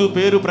కావచ్చు,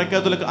 పేరు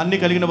ప్రఖ్యాతులకు అన్ని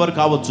కలిగిన వారు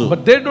కావచ్చు.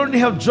 But they don't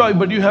have joy,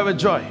 but you have a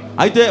joy.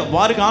 అయితే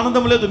వారికి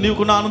ఆనందం లేదు,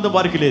 నీకున్న ఆనందం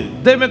వారికి లేదు.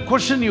 They may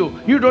question you.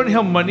 You don't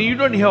have money, you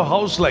don't have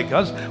house like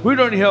us,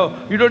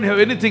 you don't have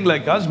anything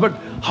like us, but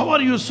how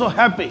are you so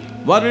happy?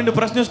 వారు నిన్ను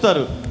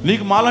ప్రశ్నిస్తారు,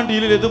 నీకు మాలాంటి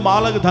ఇల్లు లేదు,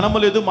 మాలాంటి ధనము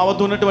లేదు, మా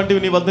వద్ద ఉన్నటువంటివి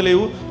నీ వద్ద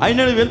లేవు,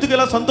 అయినా నువ్వు ఎందుకు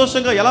ఇలా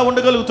సంతోషంగా ఎలా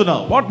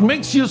ఉండగలుగుతున్నావు? What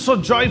makes you so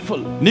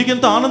joyful?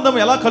 నీకింత ఆనందం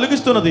ఎలా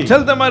కలిగిస్తున్నది?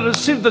 Tell them I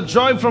received the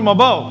joy from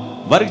above.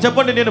 వారికి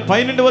చెప్పండి, నేను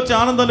పైనుండి వచ్చే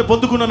ఆనందాన్ని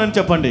పొందుకున్నానని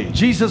చెప్పండి.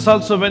 Jesus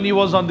also, when he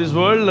was on this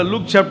world,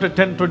 Luke chapter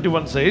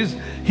 10:21 says,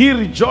 he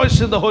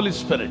rejoiced in the Holy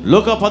Spirit.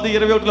 లోక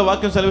 10:21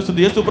 వాక్యం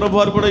సెలవిస్తుంది, యేసు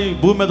ప్రభువారు కూడా ఈ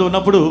భూమి మీద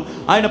ఉన్నప్పుడు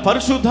ఆయన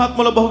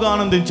పరిశుద్ధాత్మలో బహుగా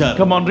ఆనందించారు.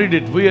 Come on, read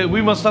it.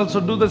 We must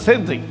also do the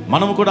same thing.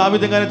 మనము కూడా ఆ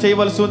విధంగానే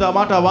చేయవలసి ఉంది.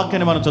 ఆ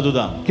వాక్యాన్ని మనం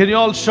చదువుదాం. Can you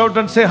all shout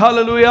and say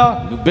hallelujah?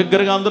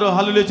 బిగ్గరగా అందరూ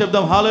హల్లెలూయా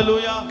చెప్దాం.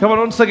 హల్లెలూయా. Come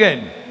on, once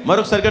again.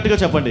 మరొకసారి గట్టిగా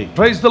చెప్పండి.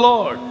 Praise the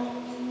Lord.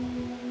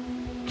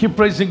 Keep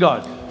praising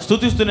God.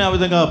 స్తుతిస్తూనే ఆ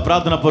విధంగా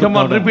ప్రార్థన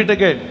పూర్వకంగా. Come on, repeat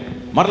again.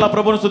 మరలా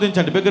ప్రభువును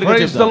స్తుతించండి. బిగ్గరగా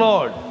చెప్దాం. Praise the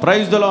Lord.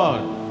 Praise the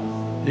Lord.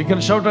 You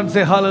can shout and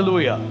say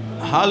hallelujah.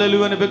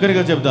 హల్లెలూయా అని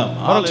బిగ్గరగా చెప్దాం.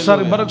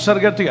 మరొకసారి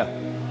గట్టిగా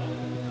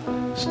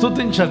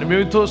స్తుతించండి.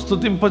 మీతో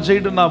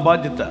స్తుతింపజేయడం నా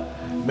బాధ్యత.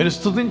 మీరు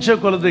స్తుతించే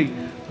కొలది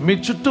మీ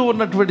చుట్టూ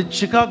ఉన్నటువంటి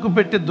చిరాకు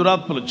పెట్టే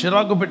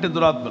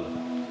దురాత్మలు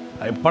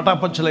అవి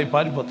పటాపంచలై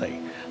పారిపోతాయి.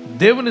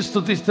 దేవుని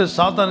స్తుతిస్తే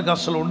సాతానికి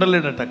అసలు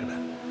ఉండలేడట. అక్కడ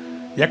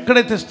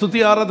ఎక్కడైతే స్తుతి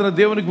ఆరాధన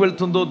దేవునికి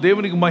వెళ్తుందో,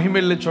 దేవునికి మహిమ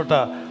వెళ్ళే చోట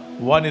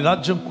వాని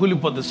రాజ్యం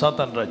కూలిపోద్ది,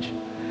 సాతాను రాజ్యం.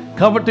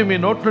 కాబట్టి మీ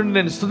నోటి నుండి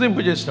నేను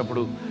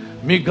స్తుతింపజేసినప్పుడు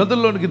మీ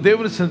గదుల్లోనికి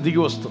దేవుని సన్నిధి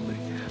దిగి వస్తుంది.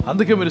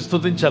 అందుకే మీరు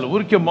స్తుతించాలి.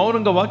 ఊరికే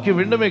మౌనంగా వాక్యం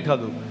వినడమే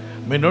కాదు,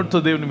 మీ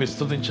నోటితో దేవుని మీరు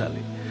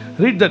స్తుతించాలి.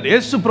 Read that.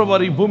 యేసు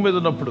ప్రభువారు ఈ భూమి మీద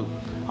ఉన్నప్పుడు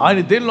ఆయన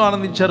దేనిలో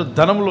ఆనందించారు?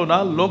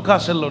 ధనంలోనా,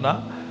 లోకాశల్లోనా,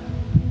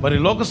 మరి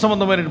లోక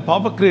సంబంధమైన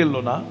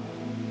పాపక్రియల్లోనా,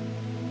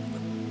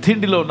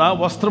 తిండిలోనా,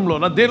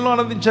 వస్త్రంలోనా, దేనిలో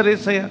ఆనందించారు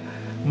యేసయ్య?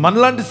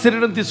 మనలాంటి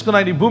శరీరం తీసుకుని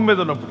ఆయన ఈ భూమి మీద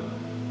ఉన్నప్పుడు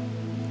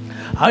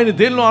ఆయన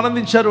దేనిలో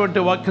ఆనందించారు అంటే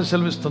వాక్యం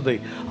సెలవిస్తుంది,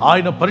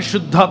 ఆయన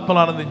పరిశుద్ధాత్మలో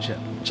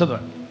ఆనందించారు.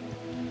 చదవండి.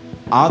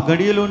 ఆ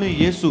గడియలోనే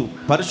యేసు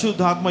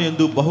పరిశుద్ధాత్మ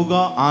యందు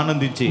బహుగా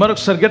ఆనందించి.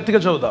 మరొకసారి గట్టిగా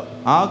చదువుదాం.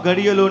 ఆ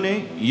గడియలోనే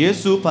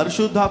యేసు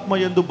పరిశుద్ధాత్మ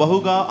యందు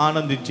బహుగా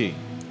ఆనందించి.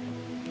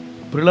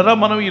 ప్రియులారా,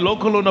 మనం ఈ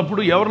లోకంలో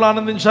ఉన్నప్పుడు ఎవరిలో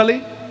ఆనందించాలి?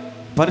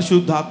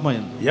 పరిశుద్ధాత్మ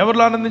యందు.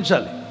 ఎవరిలో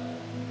ఆనందించాలి?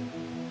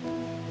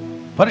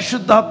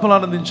 పరిశుద్ధాత్మలో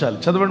ఆనందించాలి.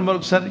 చదవండి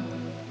మరొకసారి.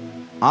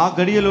 ఆ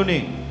గడియలోనే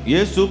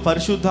యేసు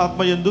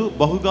పరిశుద్ధాత్మ యందు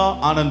బహుగా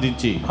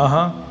ఆనందించి.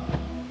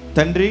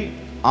 తండ్రి,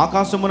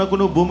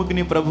 ఆకాశమునకును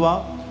భూమికిని ప్రభువా,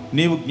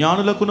 నీవు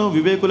జ్ఞానులకును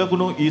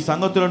వివేకులకును ఈ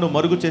సంగతులను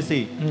మరుగు చేసి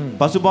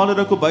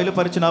పశుబాలులకు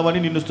బయలుపరిచినావని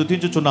నిన్ను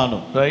స్తుతించుచున్నాను.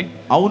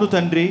 అవును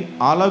తండ్రి,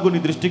 అలాగు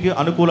నీ దృష్టికి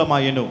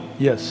అనుకూలమాయెను.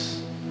 ఎస్,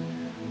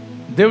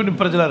 దేవుని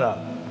ప్రజలారా,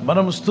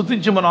 మనం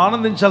స్తుతించి మనం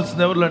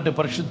ఆనందించాల్సింది ఎవరు అంటే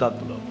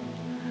పరిశుద్ధాత్మలో.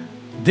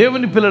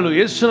 దేవుని పిల్లలు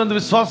యేసునందు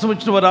విశ్వాసం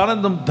ఇచ్చిన వారి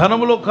ఆనందం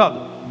ధనములో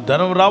కాదు.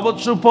 ధనం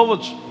రావచ్చు,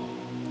 పోవచ్చు.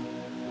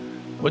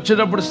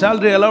 వచ్చేటప్పుడు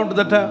శాలరీ ఎలా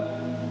ఉంటుందట?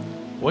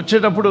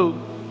 వచ్చేటప్పుడు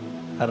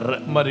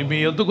మరి మీ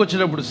వద్దకు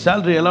వచ్చేటప్పుడు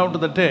శాలరీ ఎలా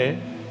ఉంటుందంటే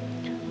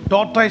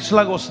టార్టాయిస్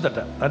లాగా వస్తుందట.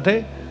 అంటే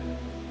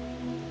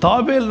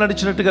తాబేలు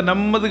నడిచినట్టుగా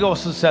నెమ్మదిగా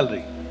వస్తుంది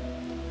శాలరీ.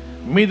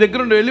 మీ దగ్గర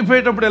నుండి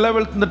వెళ్ళిపోయేటప్పుడు ఎలా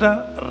వెళ్తుందట?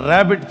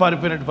 ర్యాబిట్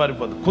పారిపోయినట్టు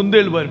పారిపోతుంది,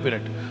 కుందేళ్ళు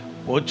పారిపోయినట్టు.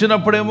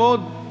 వచ్చినప్పుడేమో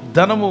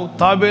ధనము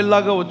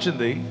తాబేలులాగా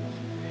వచ్చింది.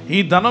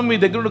 ఈ ధనం మీ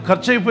దగ్గర నుండి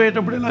ఖర్చు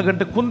అయిపోయేటప్పుడు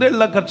ఎలాగంటే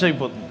కుందేళ్ళలా ఖర్చు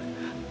అయిపోతుంది.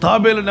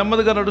 తాబేలు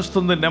నెమ్మదిగా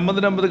నడుస్తుంది,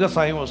 నెమ్మదిగా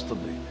సాయం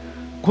వస్తుంది.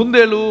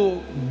 కుందేలు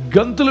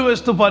గంతులు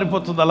వేస్తూ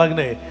పారిపోతుంది.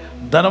 అలాగనే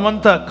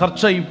ధనమంతా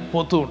ఖర్చు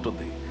అయిపోతూ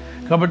ఉంటుంది.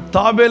 కాబట్టి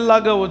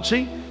తాబేలులాగా వచ్చి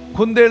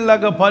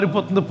కుందేళ్ళలాగా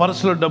పారిపోతుంది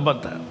పర్సులో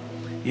డబ్బంతా.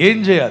 ఏం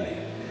చేయాలి?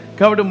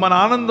 కాబట్టి మన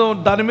ఆనందం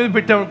దాని మీద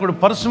పెట్టామనుకోండి,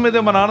 పర్సు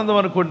మీదే మన ఆనందం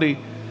అనుకోండి,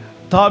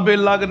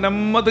 తాబేలులాగా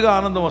నెమ్మదిగా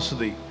ఆనందం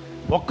వస్తుంది.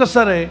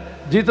 ఒక్కసారే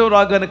జీతం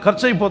రాగానే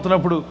ఖర్చు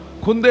అయిపోతున్నప్పుడు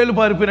కుందేళ్ళు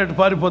పారిపోయినట్టు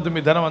పారిపోతుంది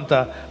మీ ధనం అంతా.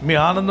 మీ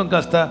ఆనందం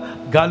కాస్త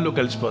గాల్లో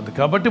కలిసిపోతుంది.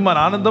 కాబట్టి మన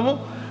ఆనందము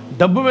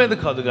డబ్బు మీద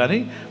కాదు, కానీ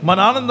మన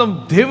ఆనందం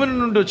దేవుని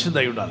నుండి వచ్చింది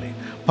అయి ఉండాలి,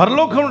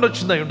 పరలోకం నుండి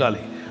వచ్చింది అయి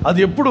ఉండాలి. అది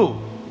ఎప్పుడు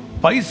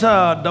పైసా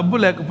డబ్బు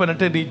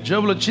లేకపోయినట్టే, నీ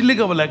జేబులో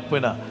చిల్లిగా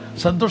లేకపోయినా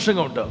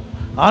సంతోషంగా ఉంటావు,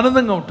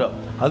 ఆనందంగా ఉంటావు.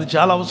 అది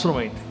చాలా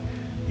అవసరమైంది.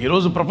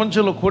 ఈరోజు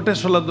ప్రపంచంలో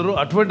కోటేశ్వర్లందరూ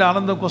అటువంటి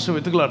ఆనందం కోసం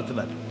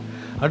వెతుకులాడుతున్నారు.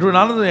 అటువంటి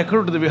ఆనందం ఎక్కడ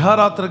ఉంటుంది?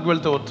 విహారాత్రకు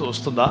వెళ్తే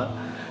వస్తుందా,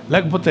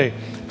 లేకపోతే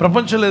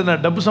ప్రపంచంలో ఏదైనా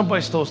డబ్బు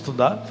సంపాదిస్తూ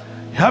వస్తుందా?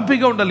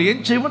 హ్యాపీగా ఉండాలి, ఏం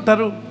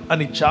చేయమంటారు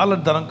అని చాలా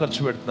ధనం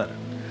ఖర్చు పెడుతున్నారు.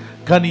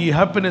 కానీ ఈ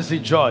హ్యాపీనెస్,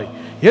 ఈ జాయ్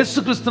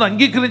యేసుక్రీస్తును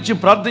అంగీకరించి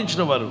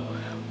ప్రార్థించిన వారు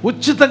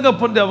ఉచితంగా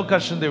పొందే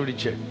అవకాశం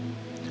దేవుడిచ్చాడు,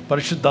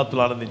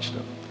 పరిశుద్ధాత్మలో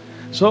ఆనందించడం.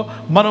 సో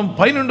మనం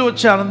పైనుండి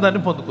వచ్చే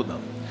ఆనందాన్ని పొందుకుందాం.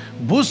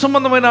 భూ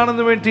సంబంధమైన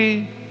ఆనందం ఏంటి?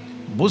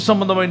 భూ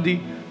సంబంధమైనది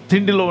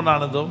తిండిలో ఉన్న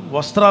ఆనందం,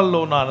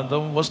 వస్త్రాల్లో ఉన్న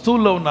ఆనందం,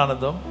 వస్తువుల్లో ఉన్న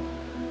ఆనందం,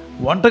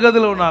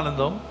 వంటగదిలో ఉన్న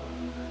ఆనందం,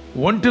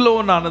 ఒంటిలో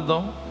ఉన్న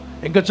ఆనందం,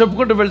 ఇంకా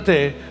చెప్పుకుంటూ వెళ్తే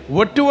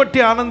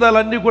ఒట్టి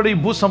ఆనందాలన్నీ కూడా ఈ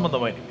భూ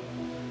సంబంధమైనవి.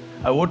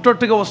 అవి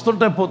ఒట్టొట్టిగా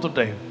వస్తుంటాయి,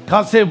 పోతుంటాయి.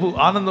 కాసేపు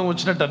ఆనందం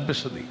వచ్చినట్టు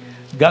అనిపిస్తుంది,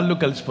 గాల్లో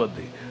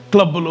కలిసిపోద్ది.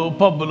 క్లబ్బులో,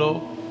 పబ్బులో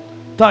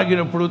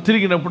తాగినప్పుడు,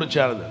 తిరిగినప్పుడు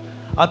చేరదు.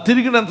 ఆ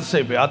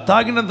తిరిగినంతసేపే, ఆ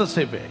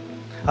తాగినంతసేపే,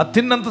 ఆ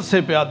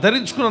తిన్నంతసేపే, ఆ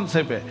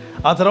ధరించుకున్నంతసేపే,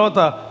 ఆ తర్వాత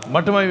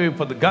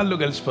మఠమయమైపోద్ది, గాల్లో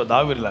కలిసిపోద్ది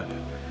ఆవిరిలాగా.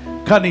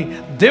 కానీ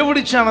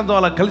దేవుడిచ్చే ఆనందం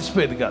అలా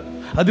కలిసిపోయేది కాదు.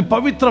 అది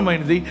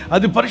పవిత్రమైనది,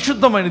 అది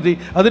పరిశుద్ధమైనది.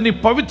 అది నీ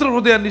పవిత్ర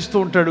హృదయాన్ని ఇస్తూ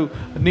ఉంటాడు.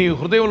 నీ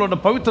హృదయంలో ఉన్న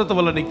పవిత్రత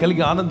వల్ల నీకు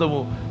కలిగే ఆనందము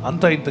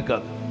అంత ఇంత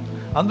కాదు.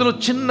 అందులో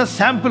చిన్న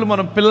శాంపిల్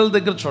మనం పిల్లల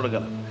దగ్గర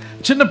చూడగలం.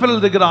 చిన్న పిల్లల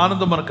దగ్గర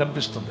ఆనందం మనకు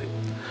కనిపిస్తుంది.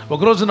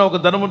 ఒకరోజున ఒక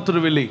ధనవంతుడు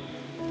వెళ్ళి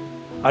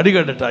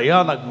అడిగాడట, అయ్యా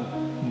నాకు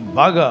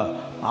బాగా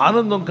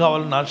ఆనందం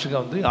కావాలని ఆశగా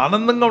ఉంది,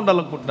 ఆనందంగా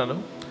ఉండాలనుకుంటున్నాను,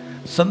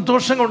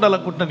 సంతోషంగా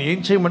ఉండాలనుకుంటున్నాను, ఏం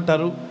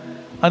చేయమంటారు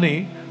అని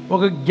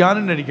ఒక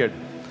జ్ఞానిని అడిగాడు.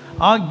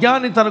 ఆ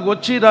జ్ఞాని తనకు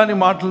వచ్చి రాని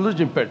మాటలతో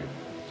చెప్పాడు,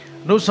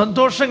 నువ్వు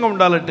సంతోషంగా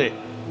ఉండాలంటే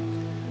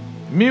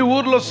మీ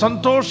ఊర్లో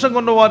సంతోషంగా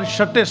ఉన్న వారి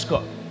షర్ట్ వేసుకో,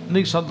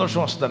 నీకు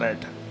సంతోషం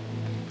వస్తుందన్నట.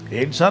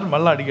 ఏంటి సార్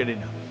మళ్ళీ అడిగాడు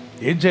ఈయన.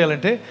 ఏం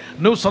చేయాలంటే,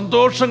 నువ్వు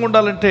సంతోషంగా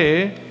ఉండాలంటే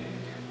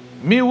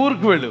మీ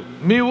ఊరికి వెళ్ళు,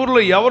 మీ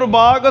ఊర్లో ఎవరు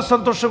బాగా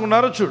సంతోషంగా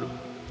ఉన్నారో చూడు,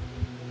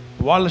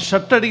 వాళ్ళ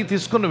షర్ట్ అడిగి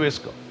తీసుకుని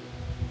వేసుకో,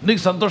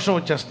 నీకు సంతోషం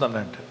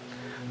వచ్చేస్తానంట.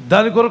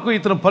 దాని కొరకు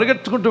ఇతను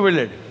పరిగెత్తుకుంటూ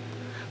వెళ్ళాడు.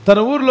 తన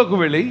ఊరిలోకి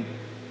వెళ్ళి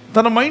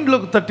తన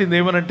మైండ్లోకి తట్టింది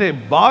ఏమనంటే,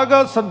 బాగా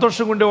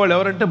సంతోషంగా ఉండేవాళ్ళు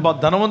ఎవరంటే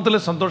ధనవంతులే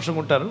సంతోషంగా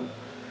ఉంటారు,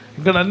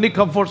 ఇక్కడ అన్ని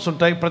కంఫర్ట్స్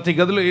ఉంటాయి, ప్రతి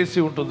గదిలో ఏసీ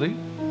ఉంటుంది,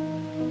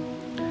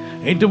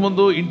 ఇంటి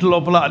ముందు ఇంటి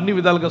లోపల అన్ని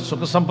విధాలుగా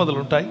సుఖ సంపదలు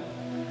ఉంటాయి,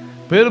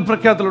 పేరు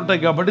ప్రఖ్యాతులు ఉంటాయి.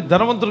 కాబట్టి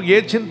ధనవంతులకు ఏ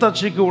చింత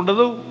చీకు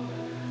ఉండదు,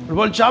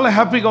 వాళ్ళు చాలా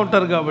హ్యాపీగా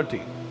ఉంటారు. కాబట్టి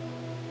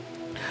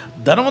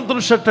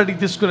ధనవంతుని షర్ట్ అడిగి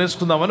తీసుకుని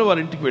వేసుకుందామని వారి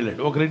ఇంటికి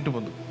వెళ్ళాడు. ఒకరింటి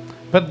ముందు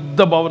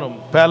పెద్ద భవనం,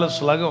 ప్యాలెస్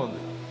లాగా ఉంది.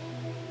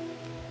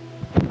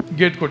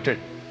 గేట్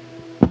కొట్టాడు.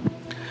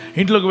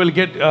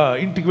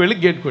 ఇంటికి వెళ్ళి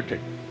గేట్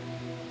కొట్టాడు.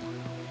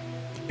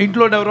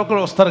 ఇంట్లో ఎవరో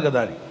ఒకరు వస్తారు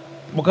కదా అని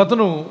ఒక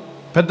అతను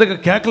పెద్దగా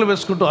కేకలు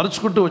వేసుకుంటూ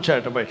అరుచుకుంటూ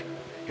వచ్చాయట బయట.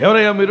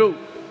 ఎవరయ్యా మీరు,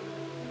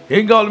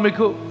 ఏం కావాలి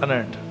మీకు అని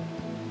అంట.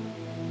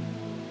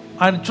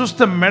 ఆయన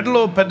చూస్తే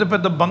మెడలో పెద్ద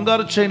పెద్ద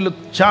బంగారు చైన్లు,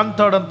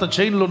 చాంతాడంత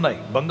చైన్లు ఉన్నాయి,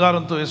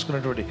 బంగారంతో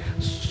వేసుకున్నటువంటి,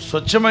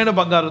 స్వచ్ఛమైన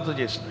బంగారంతో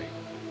చేసినవి.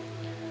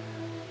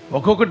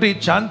 ఒక్కొక్కటి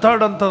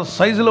చాంతాడంత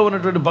సైజులో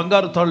ఉన్నటువంటి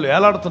బంగారు తాళ్ళు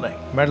ఏలాడుతున్నాయి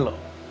మెడలో.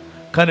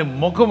 కానీ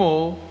ముఖము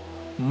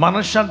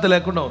మనశ్శాంతి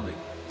లేకుండా ఉంది.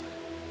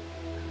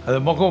 అది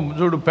ముఖం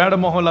చూడు, పేడ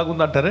మొహం లాగా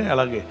ఉందంటారే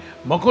అలాగే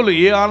ముఖంలో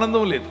ఏ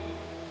ఆనందం లేదు,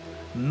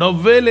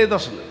 నవ్వే లేదు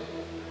అసలు.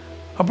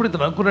 అప్పుడు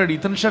ఇతను అనుకున్నాడు,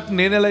 ఇతని షర్ట్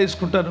నేను ఎలా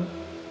వేసుకుంటాను,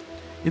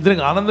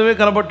 ఇతనికి ఆనందమే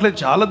కనబట్టలేదు,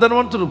 చాలా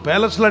ధనవంతుడు,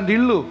 ప్యాలెస్ లాంటి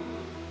ఇల్లు,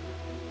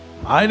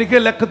 ఆయనకే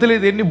లెక్క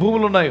తెలియదు ఎన్ని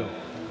భూములు ఉన్నాయో,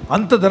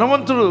 అంత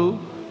ధనవంతుడు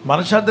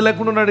మనశ్శాంతి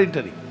లేకుండా ఉన్నాడు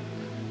ఏంటని.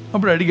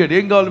 అప్పుడు అడిగాడు,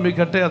 ఏం కావాలి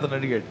మీకంటే అతను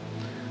అడిగాడు,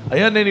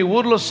 అయ్యా నేను ఈ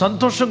ఊర్లో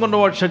సంతోషంగా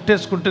ఉన్నవాడు షర్ట్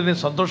వేసుకుంటే నేను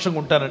సంతోషంగా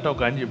ఉంటానంటే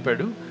ఒక ఆయన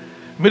చెప్పాడు,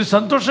 మీరు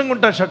సంతోషంగా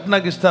ఉంటా షర్ట్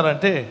నాకు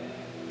ఇస్తారంటే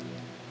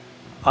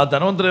ఆ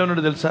ధనవంతుడు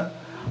ఏమన్నాడు తెలుసా,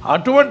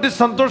 అటువంటి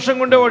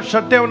సంతోషంగా ఉండేవాడు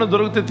షర్ట్ ఏమైనా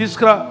దొరికితే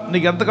తీసుకురా,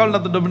 నీకు ఎంత కావాలంటే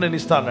అంత డబ్బు నేను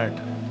ఇస్తాను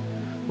అన్నట్టు.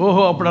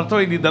 ఓహో, అప్పుడు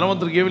అర్థమైంది ఈ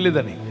ధనవంతుడికి ఏమీ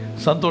లేదని,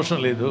 సంతోషం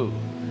లేదు.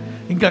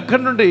 ఇంకా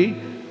అక్కడి నుండి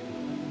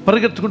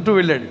పరిగెత్తుకుంటూ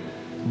వెళ్ళాడు.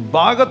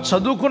 బాగా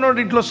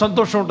చదువుకున్నవాడు ఇంట్లో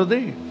సంతోషం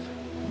ఉంటుంది,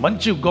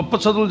 మంచి గొప్ప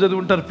చదువులు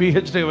చదువుంటారు,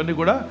 PhD ఇవన్నీ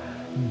కూడా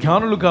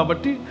జ్ఞానులు,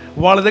 కాబట్టి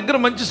వాళ్ళ దగ్గర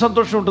మంచి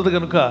సంతోషం ఉంటుంది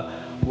కనుక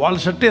వాళ్ళు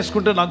షర్ట్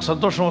వేసుకుంటే నాకు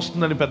సంతోషం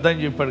వస్తుందని పెద్ద ఆయన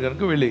చెప్పాడు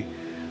కనుక వెళ్ళి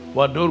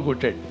వాడు డోర్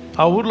కొట్టాడు.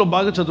 ఆ ఊర్లో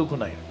బాగా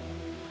చదువుకున్నాయి,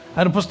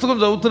 ఆయన పుస్తకం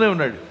చదువుతూనే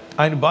ఉన్నాడు.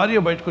 ఆయన భార్య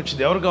బయటకు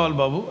వచ్చింది, ఎవరు కావాలి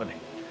బాబు అని.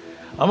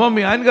 అమ్మ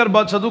మీ ఆయన గారు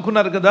బాగా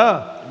చదువుకున్నారు కదా,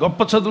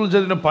 గొప్ప చదువులు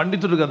చదివిన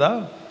పండితుడు కదా,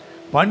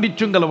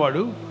 పాండిత్యం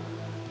గలవాడు,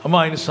 అమ్మ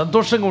ఆయన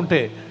సంతోషంగా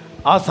ఉంటే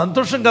ఆ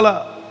సంతోషం గల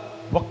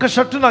ఒక్క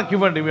షర్టు నాకు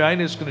ఇవ్వండి, మీ ఆయన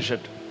వేసుకునే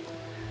షర్ట్,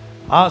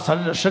 ఆ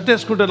షర్ట్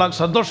వేసుకుంటే నాకు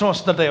సంతోషం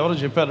వస్తుందట,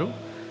 ఎవరు చెప్పారు,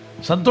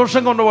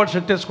 సంతోషంగా ఉన్నవాడు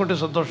షర్ట్ వేసుకుంటే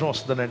సంతోషం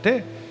వస్తుందని. అంటే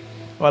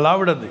వాళ్ళ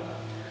ఆవిడంది,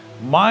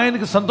 మా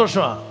ఆయనకి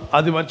సంతోషమా,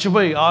 అది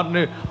మర్చిపోయి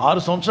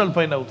 6 సంవత్సరాల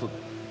పైన అవుతుంది,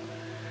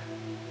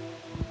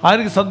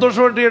 ఆయనకి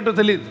సంతోషం అంటే ఏంటో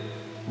తెలియదు,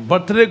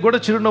 బర్త్డే కూడా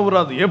చిరునవ్వు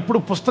రాదు, ఎప్పుడు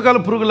పుస్తకాలు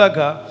పురుగులాక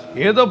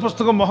ఏదో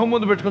పుస్తకం మొహం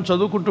ముందు పెట్టుకొని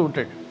చదువుకుంటూ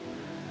ఉంటాడు.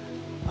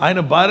 ఆయన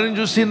భార్యను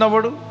చూసి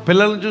నవ్వడు,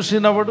 పిల్లల్ని చూసి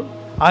నవ్వడు,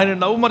 ఆయన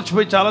నవ్వు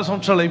మర్చిపోయి చాలా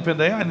సంవత్సరాలు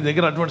అయిపోయింది, ఆయన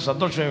దగ్గర అటువంటి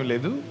సంతోషం ఏమీ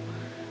లేదు,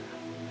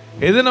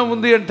 ఏదైనా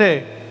ఉంది అంటే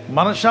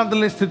మనశ్శాంతి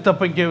లేని స్థితి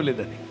తప్ప ఇంకేమీ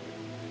లేదని.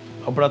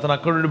 అప్పుడు అతను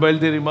అక్కడి నుండి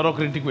బయలుదేరి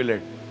మరొకరింటికి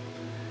వెళ్ళాడు.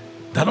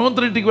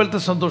 ధనవంతుడింటికి వెళ్తే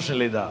సంతోషం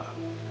లేదా,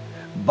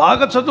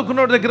 బాగా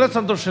చదువుకున్నవాడి దగ్గర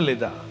సంతోషం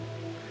లేదా,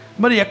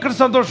 మరి ఎక్కడ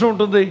సంతోషం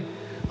ఉంటుంది.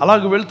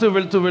 అలాగ వెళ్తూ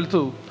వెళ్తూ వెళ్తూ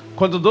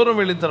కొంత దూరం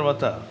వెళ్ళిన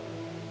తర్వాత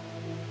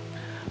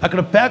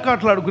అక్కడ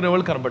పేకాటలు ఆడుకునే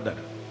వాళ్ళు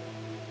కనబడ్డారు.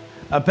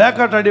 ఆ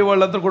పేకాట ఆడే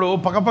వాళ్ళంతా కూడా ఓ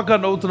పక్కపక్క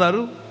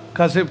నవ్వుతున్నారు,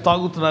 కాసేపు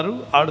తాగుతున్నారు,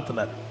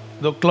 ఆడుతున్నారు.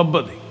 ఇదో క్లబ్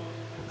అది.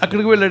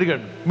 అక్కడికి వెళ్ళి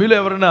అడిగాడు, మీలో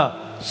ఎవరైనా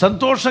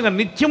సంతోషంగా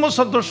నిత్యము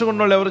సంతోషంగా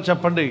ఉన్నవాళ్ళు ఎవరు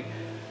చెప్పండి,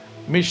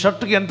 మీ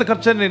షర్టుకి ఎంత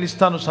ఖర్చు అని నేను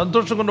ఇస్తాను,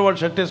 సంతోషంగా ఉన్నవాడు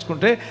షర్ట్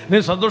వేసుకుంటే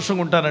నేను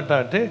సంతోషంగా ఉంటానంట.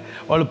 అంటే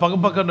వాళ్ళు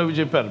పక్కపక్క నవ్వి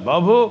చెప్పారు,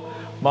 బాబు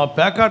మా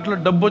పేకాట్లో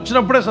డబ్బు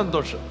వచ్చినప్పుడే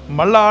సంతోషం,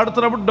 మళ్ళీ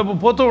ఆడుతున్నప్పుడు డబ్బు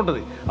పోతూ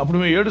ఉంటుంది, అప్పుడు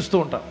మేము ఏడుస్తూ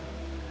ఉంటాం,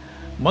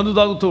 మందు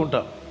తాగుతూ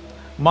ఉంటాం,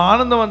 మా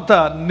ఆనందం అంతా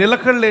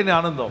నిలకడలేని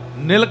ఆనందం,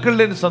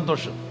 నిలకడలేని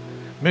సంతోషం,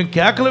 మేము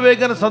కేకలు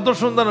వేయగానే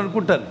సంతోషం ఉందని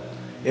అనుకుంటారు,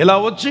 ఎలా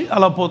వచ్చి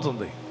అలా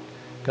పోతుంది,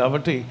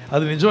 కాబట్టి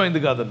అది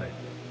నిజమైంది కాదన్నాడు.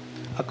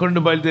 అక్కడి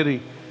నుండి బయలుదేరి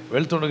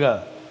వెళ్తుండగా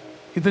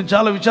ఇతను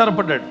చాలా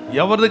విచారపడ్డాడు,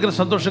 ఎవరి దగ్గర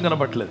సంతోషం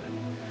కనబట్టలేదు.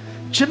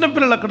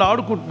 చిన్నపిల్లలు అక్కడ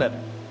ఆడుకుంటున్నారు,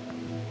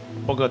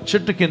 ఒక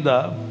చెట్టు కింద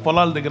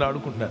పొలాల దగ్గర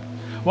ఆడుకుంటున్నారు,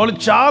 వాళ్ళు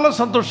చాలా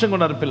సంతోషంగా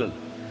ఉన్నారు పిల్లలు.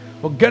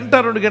 1 గంట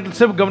 2 గంటల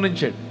సేపు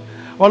గమనించాడు,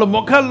 వాళ్ళ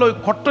ముఖాల్లో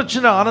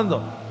కొట్టొచ్చిన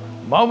ఆనందం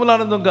మామూలు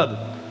ఆనందం కాదు,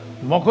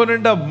 ముఖం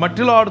నిండా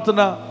మట్టిలో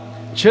ఆడుతున్నా,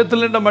 చేతుల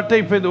నిండా మట్టి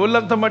అయిపోయింది,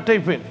 ఒళ్ళంతా మట్టి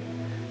అయిపోయింది,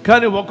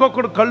 కానీ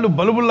ఒక్కొక్కడు కళ్ళు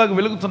బలుబుల్లాగా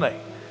వెలుగుతున్నాయి.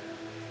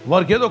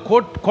 వారికి ఏదో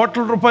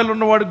కోట్ల రూపాయలు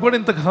ఉన్నవాడికి కూడా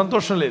ఇంత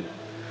సంతోషం లేదు,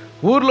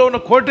 ఊర్లో ఉన్న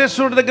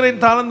కోటేశ్వరుడి దగ్గర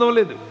ఇంత ఆనందం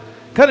లేదు,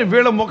 కానీ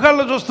వీళ్ళ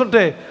ముఖాల్లో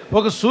చూస్తుంటే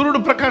ఒక సూర్యుడు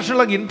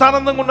ప్రకాశంలాగా ఇంత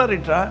ఆనందంగా ఉన్నారు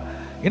ఇట్లా.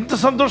 ఇంత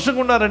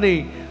సంతోషంగా ఉన్నారని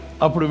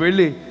అప్పుడు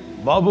వెళ్ళి,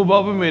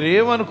 బాబు మీరు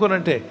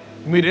ఏమనుకోనంటే,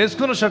 మీరు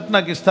వేసుకున్న షర్ట్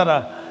నాకు ఇస్తారా?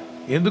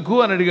 ఎందుకు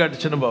అని అడిగాడు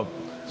చిన్నబాబు.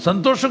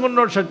 సంతోషంగా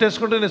ఉన్నాడు, షర్ట్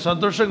వేసుకుంటే నేను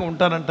సంతోషంగా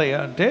ఉంటానంటయ్యా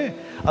అంటే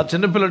ఆ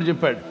చిన్నపిల్లడు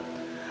చెప్పాడు,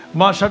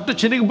 మా షర్టు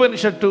చినిగిపోయిన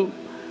షర్టు,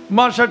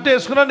 మా షర్ట్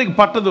వేసుకున్నా నీకు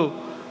పట్టదు,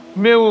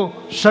 మేము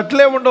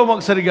షర్ట్లే ఉండవు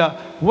మాకు సరిగా,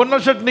 ఉన్న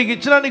షర్ట్ నీకు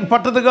ఇచ్చినా నీకు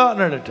పట్టదుగా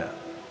అన్నాడట.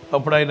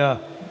 అప్పుడు ఆయన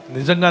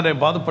నిజంగానే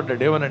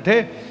బాధపడ్డాడు. ఏమనంటే,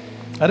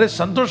 అరే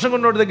సంతోషంగా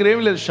ఉన్నోడి దగ్గర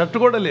ఏమీ లేదు, షర్ట్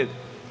కూడా లేదు,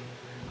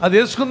 అది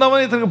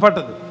వేసుకుందామని ఇతనికి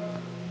పట్టదు,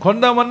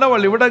 కొందామన్నా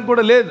వాళ్ళు ఇవ్వడానికి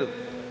కూడా లేదు,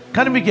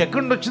 కానీ మీకు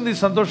ఎక్కడి నుంచి వచ్చింది ఈ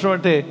సంతోషం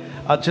అంటే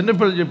ఆ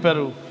చిన్నపిల్లలు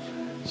చెప్పారు,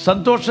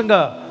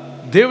 సంతోషంగా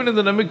దేవుని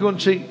మీద నమ్మిక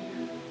ఉంచి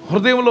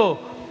హృదయంలో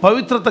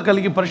పవిత్రత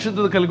కలిగి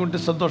పరిశుద్ధత కలిగి ఉంటే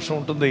సంతోషం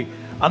ఉంటుంది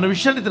అన్న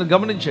విషయాన్ని ఇతను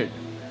గమనించాడు.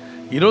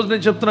 ఈరోజు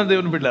నేను చెప్తున్నాను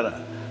దేవుని బిడ్డారా,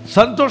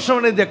 సంతోషం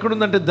అనేది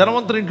ఎక్కడుందంటే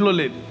ధనవంతుని ఇంట్లో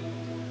లేదు,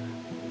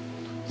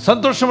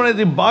 సంతోషం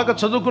అనేది బాగా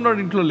చదువుకున్న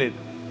ఇంట్లో లేదు,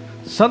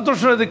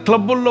 సంతోషం అనేది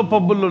క్లబ్బుల్లో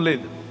పబ్బుల్లో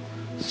లేదు.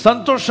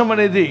 సంతోషం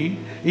అనేది,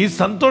 ఈ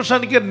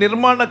సంతోషానికి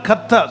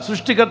నిర్మాణకర్త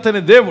సృష్టికర్త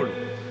అనే దేవుడు,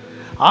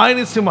 ఆయన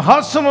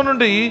సింహాసనం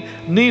నుండి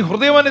నీ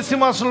హృదయం అనే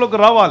సింహాసనంలోకి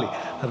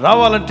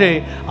రావాలంటే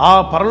ఆ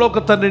పరలోక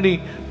తండ్రిని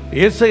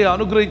యేసయ్య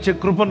అనుగ్రహించే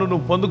కృపను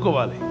నువ్వు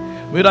పొందుకోవాలి.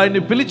 మీరు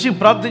ఆయన్ని పిలిచి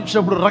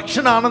ప్రార్థించినప్పుడు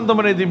రక్షణ ఆనందం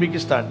అనేది మీకు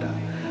ఇస్తాంట.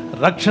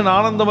 రక్షణ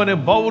ఆనందం అనే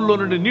బావుల్లో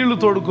నుండి నీళ్లు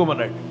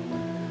తోడుకోమన్నాడు.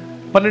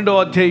 12వ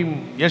అధ్యాయం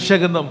యెషయా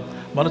గ్రంథం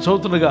మనం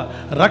చదువుతుండగా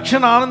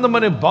రక్షణ ఆనందం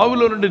అనే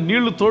బావిలో నుండి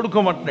నీళ్లు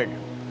తోడుకోమంటున్నాడు.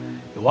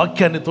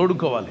 వాక్యాన్ని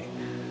తోడుకోవాలి.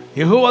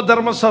 యెహోవా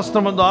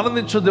ధర్మశాస్త్రమందు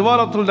ఆనందించు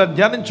దివారాత్రులు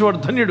ధ్యానించేవాడు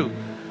ధన్యుడు,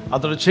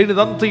 అతడు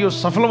చేయనిదంతయు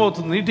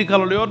సఫలమవుతుంది. నీటి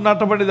కాలంలో ఎవరు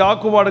నాటబడేది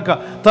ఆకువాడక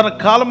తన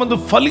కాలమందు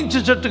ఫలించే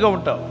చెట్టుగా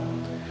ఉంటావు.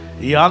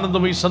 ఈ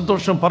ఆనందం, ఈ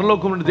సంతోషం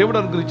పరలోకం నుండి దేవుడు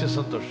అనుగ్రహించే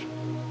సంతోషం.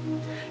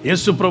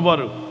 యేసు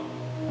ప్రభువారు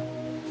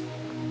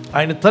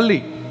ఆయన తల్లి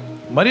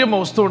మరియమ్మ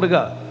వస్తూ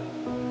ఉండగా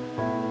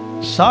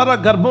సారా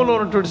గర్భంలో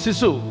ఉన్నటువంటి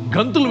శిశువు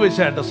గంతులు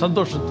వేశాయంట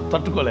సంతోషంతో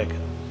తట్టుకోలేక.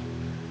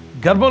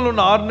 గర్భంలో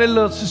ఉన్న 6 నెలల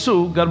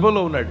శిశువు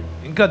గర్భంలో ఉన్నాడు,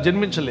 ఇంకా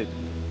జన్మించలేదు.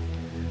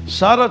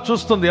 సారా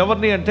చూస్తుంది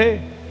ఎవరిని అంటే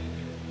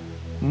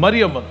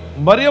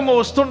మరియమ్మ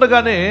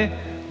వస్తుండగానే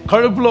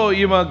కడుపులో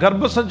ఈమె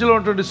గర్భసంచిలో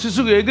ఉన్నటువంటి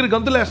శిశువు ఎగిరి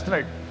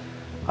గంతులేస్తున్నాడు.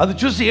 అది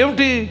చూసి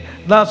ఏమిటి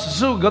నా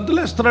శిశువు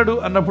గంతులేస్తున్నాడు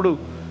అన్నప్పుడు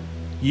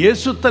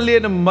యేసు తల్లి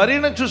అయిన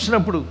మరియను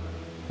చూసినప్పుడు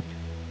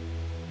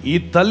ఈ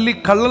తల్లి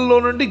కళ్ళల్లో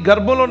నుండి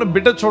గర్భంలో ఉన్న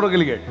బిడ్డ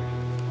చూడగలిగాడు.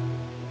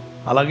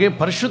 అలాగే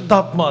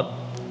పరిశుద్ధాత్మ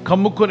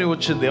కమ్ముకొని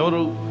వచ్చింది.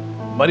 ఎవరు?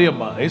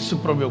 మరియమ్మ. యేసు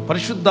ప్రభు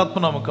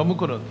పరిశుద్ధాత్మ ఆమె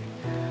కమ్ముకొని ఉంది.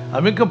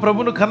 ఆమె ఇంకా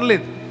ప్రభును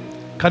కనలేదు,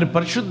 కానీ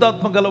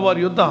పరిశుద్ధాత్మ గల వారి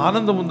యొద్ద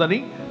ఆనందం ఉందని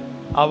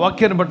ఆ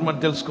వాక్యాన్ని బట్టి మనం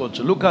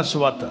తెలుసుకోవచ్చు. లూకా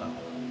సువార్త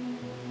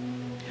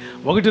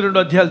 1-2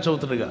 అధ్యాయాలు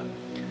చదువుతుండగా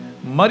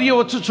మరియ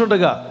వచ్చి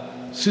చూడగా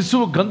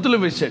శిశువు గంతులు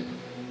వేశాడు.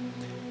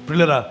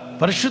 పిల్లరా,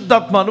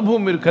 పరిశుద్ధాత్మ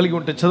అనుభవం మీరు కలిగి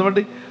ఉంటే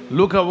చదవండి.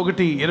 లూకా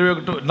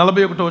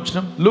 1:41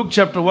 వచనం. Luke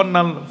chapter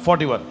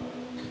 1:41.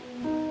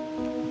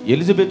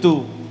 ఎలిజబెతు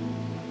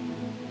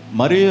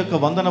మరియ యొక్క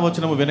వందన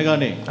వచనము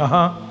వినగానే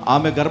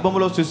ఆమె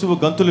గర్భములో శిశువు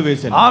గంతులు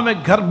వేశాడు. ఆమె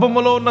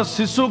గర్భములో ఉన్న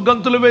శిశువు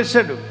గంతులు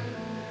వేశాడు.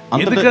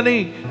 ఎందుకని?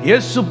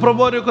 యేసు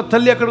ప్రభువారి యొక్క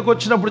తల్లి అక్కడికి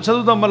వచ్చినప్పుడు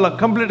చదువుదాం, మళ్ళీ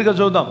కంప్లీట్గా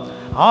చదువుదాం.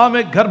 ఆమె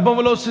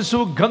గర్భములో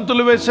శిశువు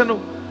గంతులు వేశాను,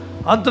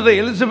 అంతటా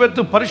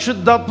ఎలిజబెత్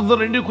పరిశుద్ధాత్మతో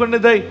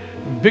నిండుకున్నదై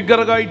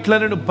బిగ్గరగా ఇట్లా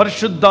నేను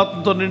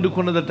పరిశుద్ధాత్మతో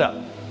నిండుకున్నదట.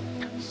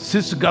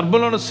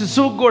 గర్భంలో ఉన్న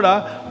శిశువుకు కూడా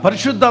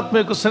పరిశుద్ధాత్మ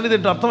యొక్క సన్నిధి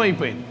అంటే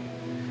అర్థమైపోయింది.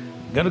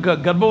 కనుక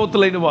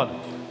గర్భవతులైన వారు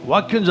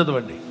వాక్యం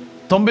చదవండి.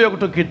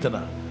 91వ కీర్తన,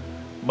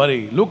 మరి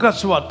లూకా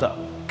సువార్త,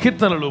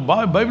 కీర్తనలు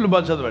బైబిల్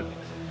బాగా చదవండి.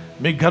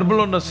 మీ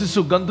గర్భంలో ఉన్న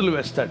శిశువు గంతులు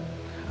వేస్తాడు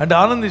అంటే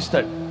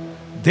ఆనందిస్తాడు.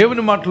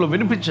 దేవుని మాటలు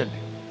వినిపించండి.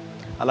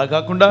 అలా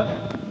కాకుండా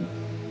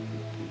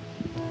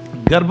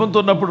గర్భంతో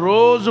ఉన్నప్పుడు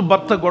రోజు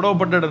భర్త గొడవ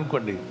పడ్డాడు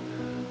అనుకోండి,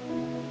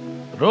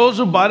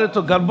 రోజు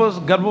భార్యతో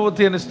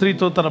గర్భవతి అనే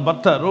స్త్రీతో తన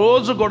భర్త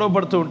రోజు గొడవ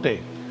పడుతూ ఉంటే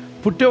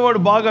పుట్టేవాడు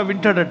బాగా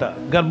వింటాడట.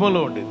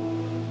 గర్భంలో ఉండి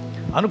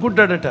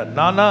అనుకుంటాడట,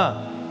 నానా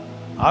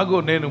ఆగు,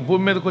 నేను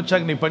భూమి మీదకి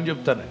వచ్చాక నీ పని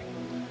చెప్తానని.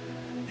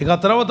 ఇక ఆ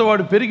తర్వాత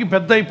వాడు పెరిగి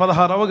పెద్ద అయి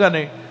 16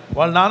 అవగానే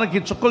వాళ్ళ నాన్నకి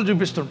చుక్కలు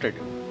చూపిస్తుంటాడు.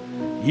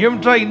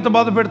 ఏమిట్రా ఇంత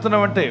బాధ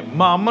పెడుతున్నావంటే,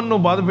 మా అమ్మను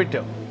నువ్వు బాధ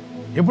పెట్టావు.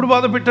 ఎప్పుడు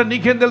బాధ పెట్టావు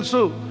నీకేం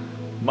తెలుసు?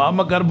 మా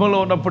అమ్మ గర్భంలో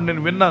ఉన్నప్పుడు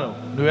నేను విన్నాను,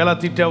 నువ్వు ఎలా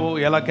తిట్టావో,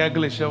 ఎలా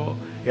కేకలేసావో,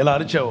 ఎలా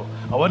అరిచావో,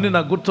 అవన్నీ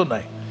నాకు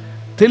గుర్తున్నాయి.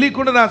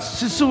 తెలియకుండా నా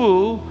శిశువు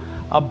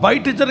ఆ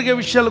బయట జరిగే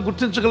విషయాలు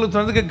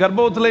గుర్తించగలుగుతున్నాను. అందుకే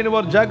గర్భవతులైన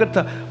వారు జాగ్రత్త.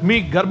 మీ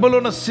గర్భంలో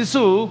ఉన్న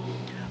శిశువు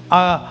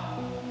ఆ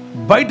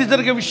బయట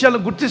జరిగే విషయాలు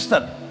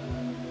గుర్తిస్తారు.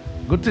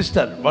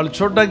 వాళ్ళు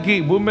చూడడానికి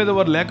భూమి మీద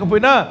వారు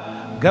లేకపోయినా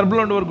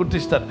గర్భంలో ఉన్నవారు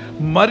గుర్తిస్తారు.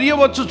 మరియ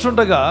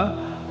వచ్చుచుండగా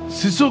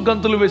శిశువు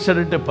గంతులు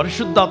వేశాడంటే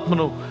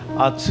పరిశుద్ధాత్మను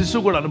ఆ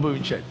శిశువు కూడా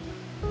అనుభవించాడు.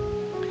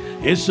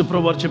 యేసు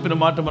ప్రభువారు చెప్పిన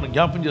మాట మనం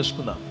జ్ఞాపం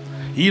చేసుకుందాం.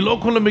 ఈ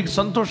లోకంలో మీకు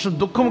సంతోషం,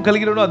 దుఃఖం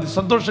కలిగినను అది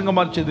సంతోషంగా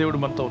మార్చే దేవుడు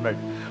మనతో ఉన్నాడు.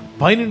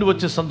 పైనుండి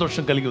వచ్చే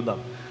సంతోషం కలిగి ఉందాం.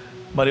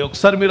 మరి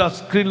ఒకసారి మీరు ఆ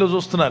స్క్రీన్లో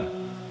చూస్తున్నారు,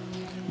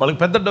 వాళ్ళకి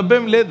పెద్ద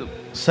డబ్బేం లేదు,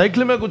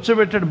 సైకిల్ మీద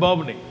కూర్చోబెట్టాడు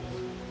బాబుని,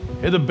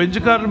 ఏదో బెంచ్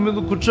కార్ల మీద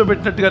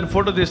కూర్చోబెట్టినట్టుగా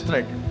ఫోటో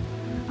తీస్తున్నాడు.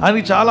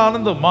 ఆయనకి చాలా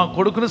ఆనందం, మా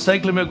కొడుకుని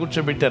సైకిల్ మీద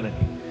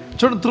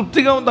చూడండి,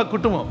 తృప్తిగా ఉంది ఆ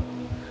కుటుంబం.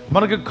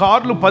 మనకి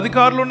కార్లు 10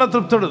 కార్లు ఉన్నా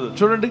తృప్తి ఉండదు.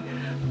 చూడండి,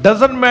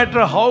 Doesn't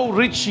matter how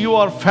rich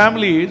your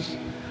family is,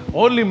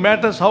 only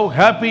matters how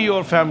happy your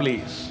family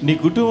is. నీ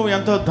కుటుంబం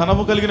ఎంత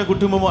ధనము కలిగిన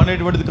కుటుంబం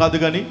అనేటువంటిది కాదు,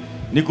 కానీ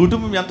నీ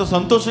కుటుంబం ఎంత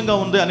సంతోషంగా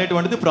ఉంది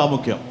అనేటువంటిది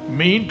ప్రాముఖ్యం.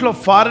 మీ ఇంట్లో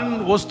ఫారిన్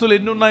వస్తువులు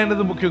ఎన్ని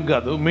ఉన్నాయనేది ముఖ్యం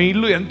కాదు, మీ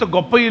ఇల్లు ఎంత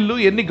గొప్ప ఇల్లు,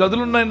 ఎన్ని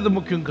గదులు ఉన్నాయనేది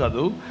ముఖ్యం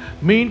కాదు,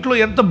 మీ ఇంట్లో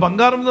ఎంత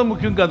బంగారం ఉందో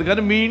ముఖ్యం కాదు,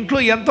 కానీ మీ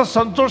ఇంట్లో ఎంత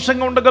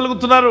సంతోషంగా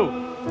ఉండగలుగుతున్నారు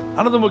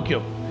అన్నది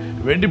ముఖ్యం.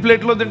 వెండి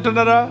ప్లేట్లో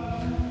తింటున్నారా,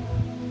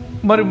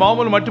 మరి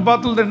మామూలు మట్టి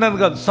పాత్రలు తింటున్నారు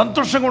కాదు,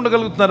 సంతోషంగా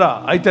ఉండగలుగుతున్నారా,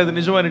 అయితే అది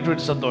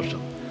నిజమైనటువంటి సంతోషం.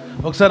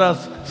 ఒకసారి ఆ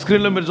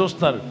స్క్రీన్లో మీరు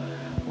చూస్తున్నారు,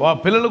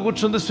 పిల్లలు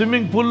కూర్చుంది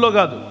స్విమ్మింగ్ పూల్లో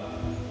కాదు,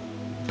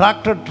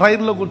 ట్రాక్టర్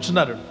టైర్లో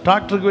కూర్చున్నారు.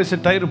 ట్రాక్టర్కి వేసే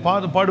టైర్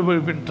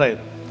పాడుపడిపోయిన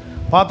టైర్,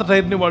 పాత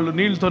టైర్ని వాళ్ళు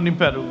నీళ్ళతో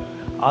నింపారు,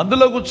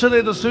 అందులో కూర్చొని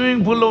ఏదో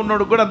స్విమ్మింగ్ పూల్లో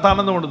ఉన్నాడు కూడా అంత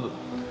ఆనందం ఉండదు,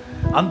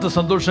 అంత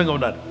సంతోషంగా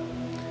ఉన్నారు.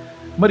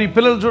 మరి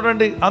పిల్లలు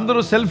చూడండి,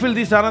 అందరూ సెల్ఫీలు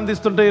తీసి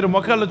ఆనందిస్తుంటే ఈ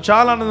ముఖాల్లో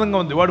చాలా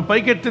ఆనందంగా ఉంది. వాడు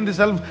పైకెత్తింది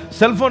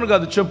సెల్ ఫోన్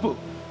కాదు,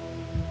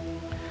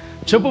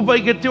 చెప్పు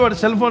పైకెత్తి వాడు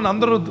సెల్ ఫోన్,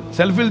 అందరూ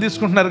సెల్ఫీలు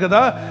తీసుకుంటున్నారు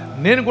కదా,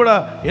 నేను కూడా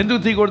ఎందుకు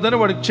తీయకూడదని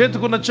వాడికి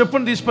చేతుకున్న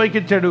చెప్పును తీసి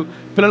పైకెత్తాడు.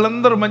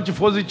 పిల్లలందరూ మంచి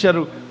ఫోజ్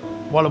ఇచ్చారు,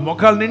 వాళ్ళ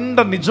ముఖాల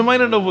నిండా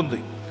నిజమైన నవ్వు ఉంది.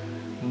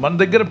 మన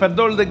దగ్గర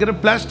పెద్దవాళ్ళ దగ్గర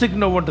ప్లాస్టిక్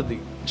నవ్వు ఉంటుంది,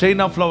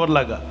 చైనా ఫ్లవర్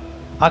లాగా,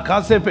 ఆ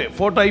కాసేపే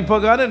ఫోటో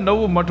అయిపోగానే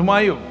నవ్వు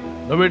మటుమాయం,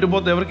 నవ్వు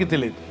ఎటుపోతే ఎవరికి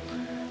తెలియదు.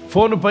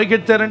 ఫోన్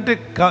పైకెత్తారంటే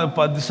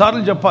 10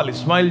 సార్లు చెప్పాలి,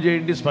 స్మైల్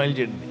చేయండి స్మైల్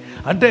చేయండి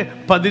అంటే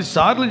 10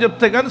 సార్లు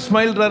చెప్తే కానీ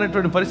స్మైల్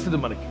రానటువంటి పరిస్థితి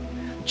మనకి.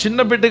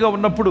 చిన్న బిడ్డగా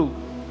ఉన్నప్పుడు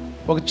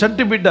ఒక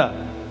చంటి బిడ్డ,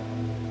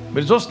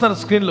 మీరు చూస్తున్నారు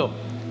స్క్రీన్లో,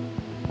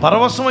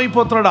 పరవశం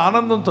అయిపోతున్నాడు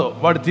ఆనందంతో.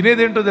 వాడు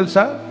తినేదేంటో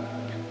తెలుసా,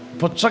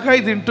 పుచ్చకాయ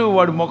తింటూ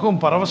వాడి ముఖం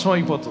పరవశం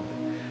అయిపోతుంది.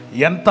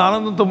 ఎంత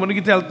ఆనందంతో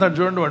మునిగితే వెళ్తున్నాడు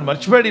చూడండి, వాడు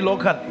మర్చిపోయాడు ఈ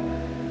లోకాన్ని.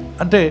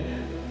 అంటే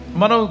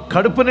మనం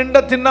కడుపు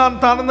నిండా తిన్నా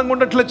అంత ఆనందంగా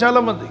ఉండట్లే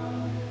చాలామంది.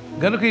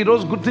 కనుక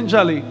ఈరోజు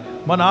గుర్తించాలి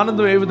మన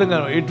ఆనందం ఏ విధంగా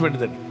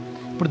ఎటువంటిదని.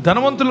 ఇప్పుడు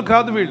ధనవంతులు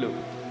కాదు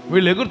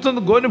వీళ్ళు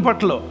ఎగురుతుంది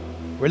గోనిపట్లో,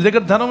 వీళ్ళ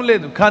దగ్గర ధనం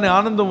లేదు కానీ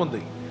ఆనందం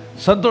ఉంది,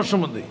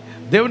 సంతోషం ఉంది.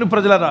 దేవుని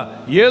ప్రజలారా,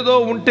 ఏదో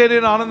ఉంటే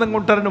నేను ఆనందంగా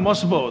ఉంటారని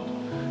మోసపోవద్దు.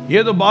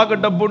 ఏదో బాగా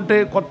డబ్బు ఉంటే,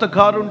 కొత్త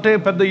కారు ఉంటే,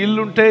 పెద్ద ఇల్లు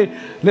ఉంటే,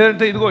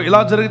 లేదంటే ఇదిగో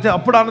ఇలా జరిగితే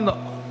అప్పుడు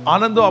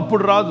ఆనందం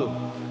అప్పుడు రాదు.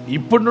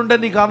 ఇప్పుడు నుండే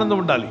నీకు ఆనందం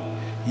ఉండాలి.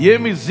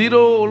 ఏమి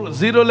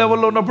జీరో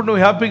లెవెల్లో ఉన్నప్పుడు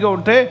నువ్వు హ్యాపీగా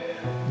ఉంటే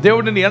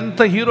దేవుడిని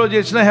ఎంత హీరో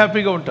చేసినా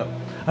హ్యాపీగా ఉంటావు.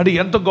 అంటే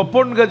ఎంత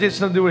గొప్పగా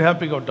చేసినా దేవుడు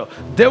హ్యాపీగా ఉంటావు.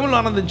 దేవుళ్ళు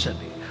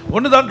ఆనందించండి,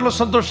 ఉన్న దాంట్లో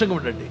సంతోషంగా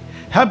ఉండండి.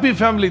 హ్యాపీ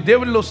ఫ్యామిలీ,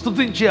 దేవునిలో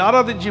స్తుతించి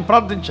ఆరాధించి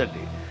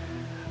ప్రార్థించండి.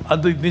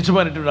 అది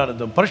నిజమైనటువంటి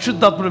ఆనందం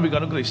పరిశుద్ధాత్మను మీకు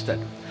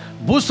అనుగ్రహిస్తాడు.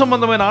 భూ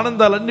సంబంధమైన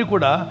ఆనందాలన్నీ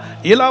కూడా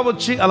ఎలా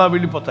వచ్చి అలా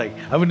వెళ్ళిపోతాయి,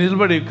 అవి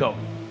నిలబడేవి కావు.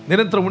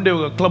 నిరంతరం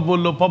ఉండేవి.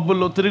 క్లబ్బుల్లో,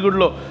 పబ్బుల్లో,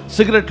 తిరుగుల్లో,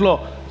 సిగరెట్లో,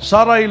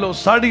 సారాయిలో,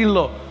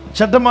 సాడీల్లో,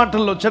 చెడ్డ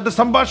మాటల్లో, చెడ్డ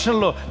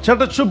సంభాషణలో,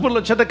 చెడ్డ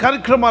చూపుల్లో, చెడ్డ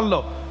కార్యక్రమాల్లో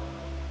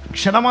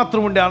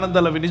క్షణమాత్రం ఉండే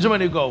ఆనందాలు అవి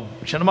నిజమైనవి కావు.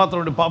 క్షణమాత్రం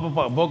ఉండే పాప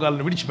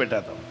భోగాలను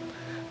విడిచిపెట్టేద్దాం,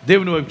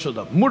 దేవుని వైపు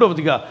చూద్దాం.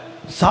 మూడవదిగా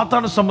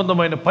సాతాను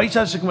సంబంధమైన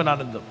పైశాచికమైన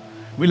ఆనందం.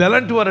 వీళ్ళు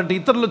ఎలాంటి వారంటే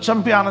ఇతరులు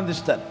చంపి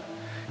ఆనందిస్తారు,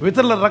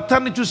 ఇతరుల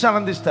రక్తాన్ని చూసి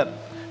ఆనందిస్తారు.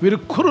 వీరు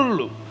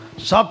క్రూరులు,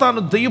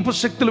 సాతాను దయ్యపు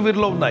శక్తులు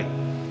వీరిలో ఉన్నాయి.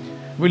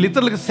 వీళ్ళు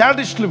ఇతరులకు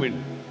శాడిస్టులు. వీళ్ళు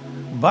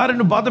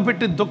భార్యను బాధ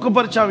పెట్టి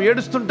దుఃఖపరిచి ఆమె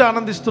ఏడుస్తుంటే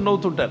ఆనందిస్తూ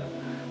నవ్వుతుంటారు.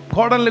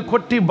 కోడల్ని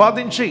కొట్టి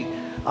బాధించి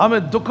ఆమె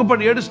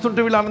దుఃఖపడి ఏడుస్తుంటే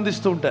వీళ్ళు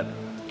ఆనందిస్తూ ఉంటారు.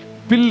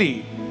 పిల్లి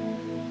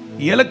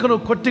ఎలకను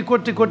కొట్టి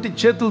కొట్టి కొట్టి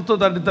చేతులతో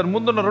దాని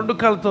ముందున్న 2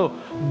 కాళ్ళతో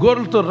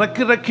గోరులతో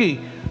రక్కి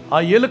ఆ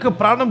ఎలుక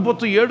ప్రాణం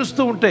పోతూ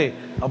ఏడుస్తూ ఉంటే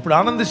అప్పుడు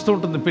ఆనందిస్తూ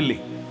ఉంటుంది పిల్లి.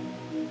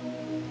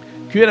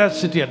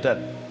 క్యూరియాసిటీ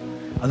అంటారు,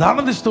 అది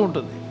ఆనందిస్తూ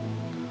ఉంటుంది.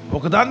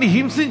 ఒకదాన్ని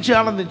హింసించి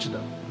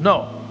ఆనందించడం నో.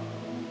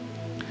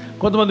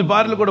 కొంతమంది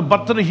భార్యలు కూడా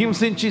భర్తను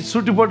హింసించి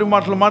సూటిపోటి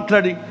మాటలు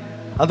మాట్లాడి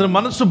అతని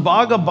మనసు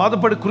బాగా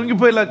బాధపడి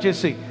కృంగిపోయేలా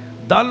చేసి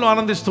దానిలో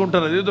ఆనందిస్తూ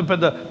ఉంటారు. అదేదో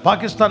పెద్ద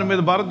పాకిస్తాన్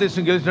మీద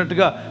భారతదేశం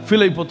గెలిచినట్టుగా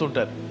ఫీల్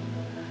అయిపోతుంటారు.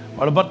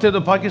 వాళ్ళ భర్త ఏదో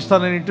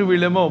పాకిస్తాన్ అయినట్టు,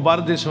 వీళ్ళేమో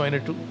భారతదేశం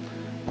అయినట్టు.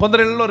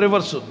 కొందరిలో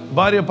రివర్సు,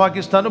 భార్య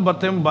పాకిస్తాను,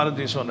 భర్త ఏమో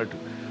భారతదేశం అన్నట్టు.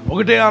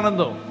 ఒకటే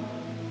ఆనందం.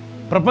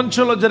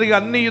 ప్రపంచంలో జరిగే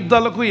అన్ని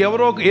యుద్ధాలకు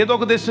ఏదో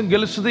ఒక దేశం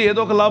గెలుస్తుంది, ఏదో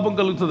ఒక లాభం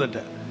కలుగుతుందట.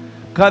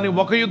 కానీ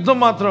ఒక యుద్ధం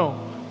మాత్రం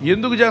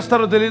ఎందుకు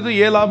చేస్తారో తెలియదు,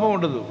 ఏ లాభం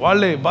ఉండదు.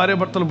 వాళ్ళే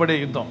భార్యాభర్తలు పడే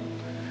యుద్ధం.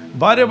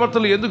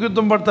 భార్యాభర్తలు ఎందుకు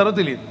యుద్ధం పడతారో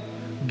తెలియదు,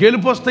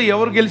 గెలుపొస్తే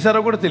ఎవరు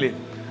గెలిచారో కూడా తెలియదు.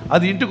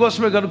 అది ఇంటి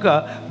కోసమే. కనుక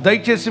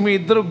దయచేసి మీ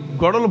ఇద్దరు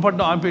గొడవలు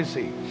పడడం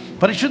ఆపేసి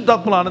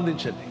పరిశుద్ధాత్మలు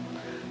ఆనందించండి,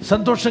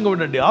 సంతోషంగా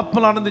ఉండండి.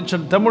 ఆత్మలు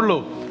ఆనందించండి, తమ్ముళ్ళు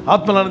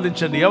ఆత్మలు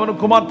ఆనందించండి, యవన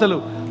కుమార్తెలు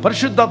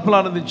పరిశుద్ధాత్మలు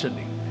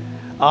ఆనందించండి.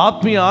 ఆ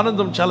ఆత్మీయ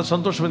ఆనందం చాలా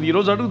సంతోషమైంది.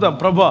 ఈరోజు అడుగుదాం,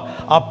 ప్రభా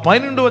ఆ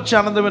పైనుండి వచ్చే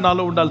ఆనందమే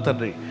నాలో ఉండాలి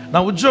తండ్రి. నా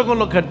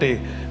ఉద్యోగంలో కంటే,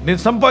 నేను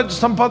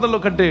సంపాదనలో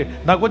కంటే,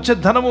 నాకు వచ్చే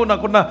ధనము,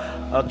 నాకున్న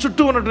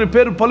చుట్టూ ఉన్నటువంటి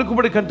పేరు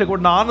పలుకుబడి కంటే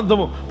కూడా నా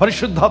ఆనందము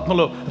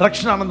పరిశుద్ధాత్మలో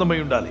రక్షణ ఆనందమై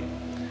ఉండాలి.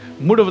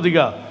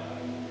 మూడవదిగా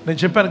నేను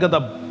చెప్పాను కదా,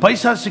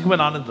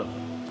 పైశాచికమైన ఆనందం.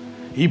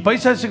 ఈ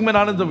పైశాచికమైన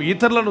ఆనందం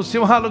ఇతరులను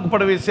సింహాలకు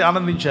పడవేసి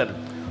ఆనందించారు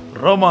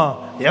రోమా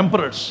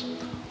ఎంపరర్స్.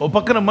 ఓ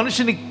పక్కన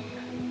మనిషిని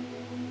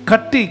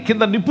కట్టి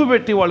కింద నిప్పు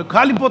పెట్టి వాళ్ళు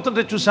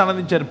కాలిపోతుంటే చూసి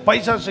ఆనందించారు.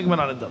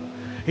 పైశాచికమైన ఆనందం.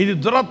 ఇది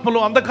దురాత్మలు,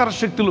 అంధకార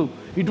శక్తులు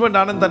ఇటువంటి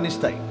ఆనందాన్ని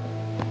ఇస్తాయి.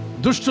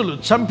 దుష్టులు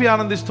చంపి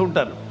ఆనందిస్తూ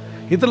ఉంటారు,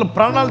 ఇతరుల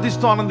ప్రాణాలు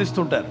తీస్తూ ఆనందిస్తూ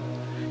ఉంటారు.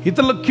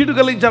 ఇతరులకు కీడు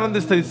కలిగించి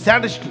ఆనందిస్తారు,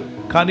 శాడిస్టులు.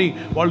 కానీ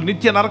వాళ్ళు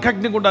నిత్య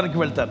నరకాగ్ని గుండానికి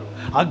వెళ్తారు.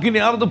 అగ్ని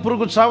ఆరదు,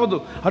 పురుగు చావదు.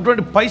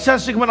 అటువంటి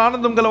పైశాచికమైన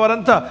ఆనందం గల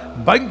వారంతా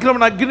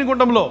భయంకరమైన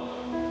అగ్నిగుండంలో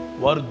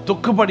వారు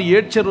దుఃఖపడి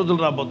ఏడ్చే రోజులు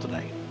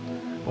రాబోతున్నాయి.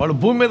 వాళ్ళు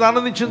భూమి మీద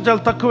ఆనందించడం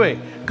చాలా తక్కువే,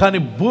 కానీ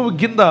భూమి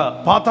కింద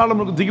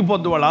పాతాళములకు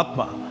దిగిపోద్దు వాళ్ళ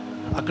ఆత్మ.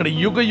 అక్కడ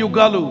యుగ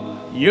యుగాలు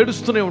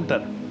ఏడుస్తూనే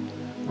ఉంటారు.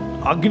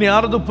 అగ్ని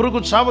ఆరదు, పురుగు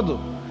చావదు.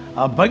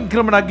 ఆ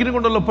భయంకరమైన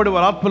అగ్నిగుండంలో పడి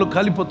వారి ఆత్మలు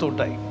కాలిపోతూ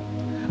ఉంటాయి.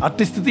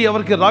 అట్టి స్థితి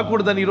ఎవరికి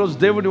రాకూడదని ఈరోజు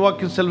దేవుడి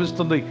వాక్యం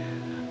సెలవిస్తుంది.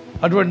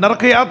 అటువంటి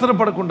నరక యాతన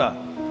పడకుండా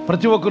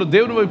ప్రతి ఒక్కరు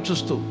దేవుని వైపు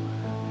చూస్తూ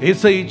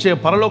యేసయ్య ఇచ్చే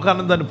పరలోక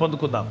ఆనందాన్ని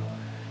పొందుకుందాం.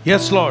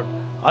 Yes Lord,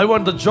 I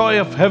want the joy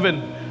of heaven,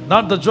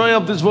 not the joy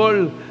of this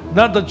world,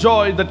 not the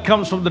joy that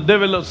comes from the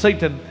devil or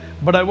Satan,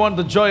 but I want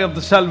the joy of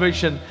the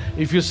salvation.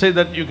 If you say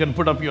that, you can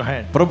put up your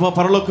hand. ప్రభువా,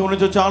 పరలోకం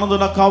నుంచి వచ్చే ఆనందం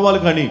నాకు కావాలి,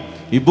 కానీ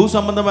ఈ భూ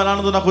సంబంధమైన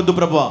ఆనందం నాకు వద్దు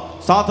ప్రభువా.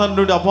 సాతాను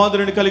నుండి, అపవాది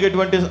నుండి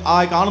కలిగేటువంటి ఆ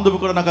యొక్క ఆనందం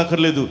కూడా నాకు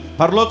అక్కర్లేదు.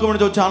 పరలోకం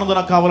నుంచి వచ్చే ఆనందం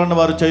నాకు కావాలన్న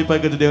వారు చేయి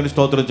పైకెత్తి దేవుని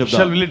స్తోత్రం చెప్తారు.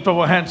 Shall we lift up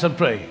our hands and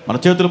pray? మన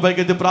చేతుల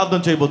పైకెత్తి ప్రార్థన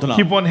చేయబోతున్నాం.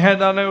 Keep one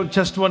hand on your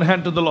chest, one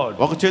hand to the Lord.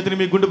 ఒక చేతిని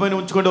మీ గుండె పైన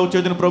ఉంచుకోండి, ఒక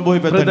చేతిని ప్రభువు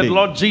వైపు Pray ఎత్తండి. that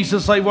Lord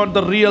Jesus, I want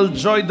the real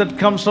joy that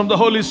comes from the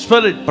Holy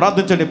Spirit.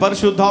 ప్రార్థించండి,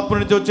 పరిశుద్ధాత్మ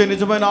నుంచి వచ్చే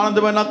నిజమైన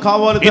ఆనందమే నాకు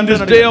కావాలి In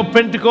this day of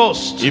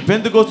Pentecost, ఈ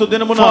పెంతెకోస్తు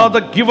దినమున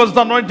Father, give us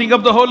the anointing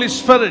of the Holy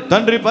Spirit.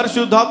 తండ్రి,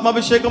 పరిశుద్ధాత్మ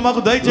అభిషేకం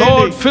మాకు దయచేయండి.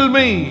 Lord, fill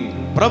me.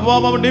 ప్రభువా,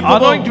 మమ్మల్ని నింపుము.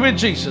 Anoint me,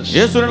 Jesus.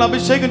 యేసుని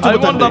అభిషేకించు I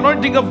want the తండ్రి.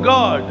 anointing of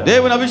God.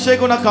 దేవుని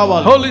అభిషేకం నాకు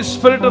కావాలి. Holy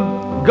Spirit of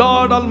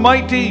God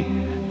Almighty,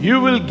 you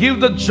will give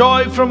the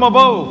joy from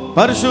above.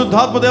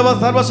 పరిశుద్ధాత్మ దేవ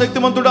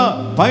సర్వశక్తిమంతుడా,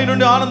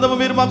 పైనుండి ఆనందము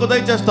మీరు మాకు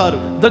దయచేస్తారు.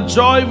 The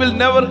joy will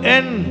never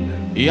end.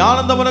 ఈ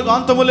ఆనందమునకు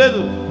అంతము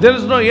లేదు. There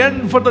is no end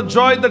for the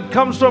joy that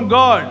comes from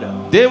God.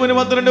 దేవుని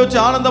వద్ద నుండి వచ్చే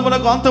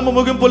ఆనందమునకు అంతము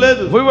ముగింపు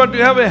లేదు. We want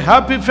to have a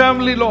happy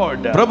family, Lord.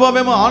 ప్రభువా,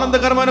 మేము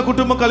ఆనందకరమైన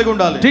కుటుంబం కలిగి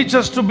ఉండాలి. Teach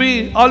us to be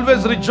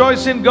always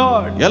rejoice in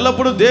God.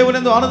 ఎల్లప్పుడూ దేవుని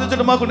యందు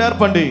ఆనందించడం మాకు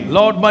నేర్పండి.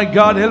 Lord my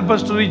God, help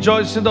us to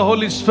rejoice in the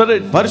Holy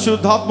Spirit.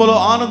 పరిశుద్ధాత్మలో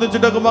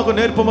ఆనందించుటకు మాకు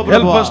నేర్పము Help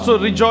ప్రభువా. us to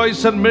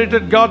rejoice and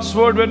meditate God's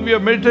word when we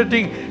are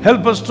meditating.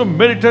 Help us to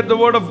meditate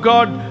the word of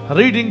God,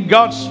 reading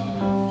God's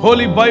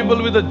Holy Bible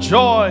with a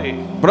joy.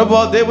 ప్రభువా,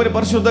 దేవుని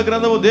పరిశుద్ధ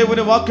గ్రంథము,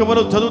 దేవుని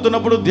వాక్యమును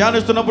చదువుతున్నప్పుడు,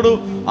 ధ్యానిస్తున్నప్పుడు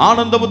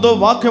ఆనందముతో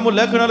వాక్యము,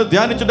 లేఖనాలు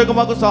ధ్యానించుటకు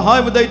మాకు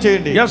సహాయం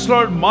దయచేయండి. Yes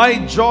Lord, my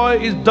joy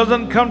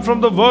doesn't come from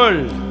the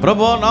world.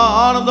 ప్రభువా, నా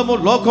ఆనందము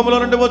లోకములో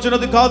నుండి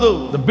వచ్చినది కాదు.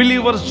 The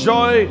believer's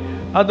joy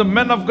and the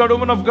men of God,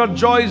 women of God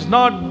joy is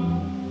not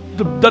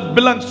that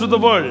belongs to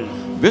the world.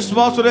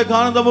 విశ్వాసుల యొక్క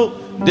ఆనందము,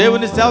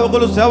 దేవుని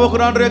సేవకులు,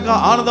 సేవకురాండ్ర యొక్క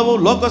ఆనందము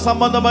లోక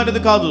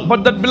సంబంధమైనది కాదు.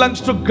 But that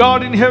belongs to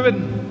God in heaven.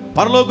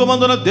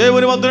 పరలోకమందున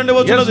దేవుని వద్ద నుండి Yes,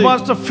 వచ్చినది.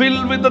 Master,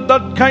 filled with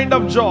that kind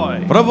of joy.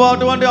 ప్రభువా,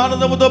 అటువంటి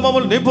ఆనందముతో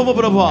మమ్మల్ని నింపుము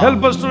ప్రభువా.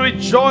 Help us to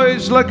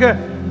rejoice like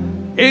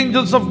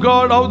angels of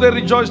God, how they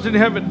rejoiced in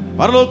heaven.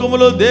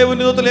 పరలోకములో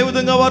దేవుని దూతలు ఏ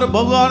విధంగా వారు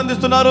బహు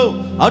ఆనందిస్తున్నారు,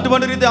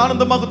 అటువంటి రీతి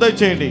ఆనందం మాకు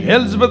దయచేయండి.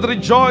 Elizabeth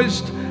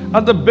rejoiced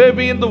and the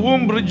baby in the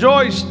womb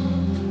rejoiced.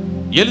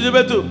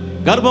 Elizabeth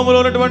గర్భములో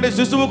ఉన్నటువంటి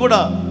శిశువు కూడా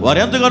వారు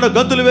ఎంతగానో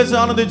గంతులు వేసి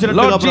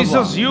ఆనందించినట్లుగా Lord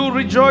Jesus, you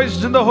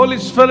rejoiced in the Holy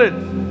Spirit.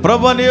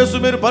 ప్రభువా, యేసు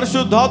మీరు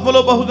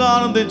పరిశుద్ధాత్మలో బహుగా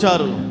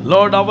ఆనందించారు.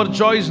 Lord, our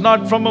joy is not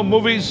from our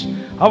movies,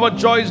 our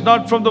joy is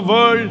not from the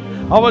world,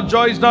 our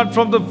joy is not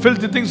from the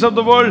filthy things of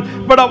the world,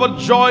 but our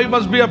joy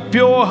must be a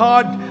pure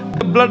heart,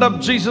 the blood of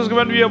Jesus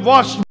when we are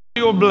washed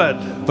by your blood.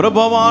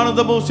 ప్రభువా,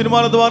 ఆనందము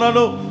సినిమాల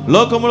ద్వారాను,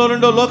 లోకములో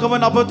నుండి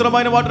లోకమైన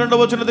అపవిత్రమైన వాటి నుండి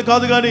వచ్చినది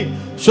కాదు, కానీ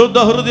శుద్ధ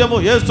హృదయము,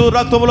 యేసు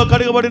రక్తములో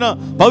కడిగబడిన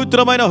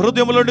పవిత్రమైన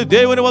హృదయములో నుండి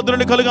దేవుని వద్ద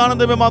నుండి కలిగే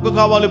ఆనందమే మాకు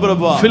కావాలి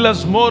ప్రభువా. Fill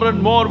us more and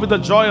more with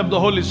the joy of the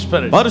Holy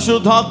Spirit.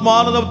 పరిశుద్ధాత్మ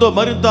ఆనందంతో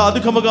మరింత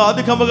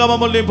అధికముగా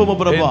మమ్మల్ని నింపుము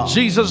ప్రభువా. In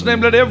Jesus'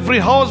 name, let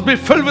every house be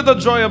filled with the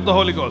joy of the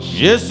Holy Ghost.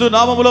 యేసు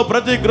నామములో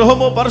ప్రతి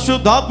గృహము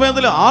పరిశుద్ధాత్మ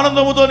యందు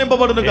ఆనందముతో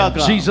నింపబడును గాక.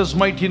 In Jesus'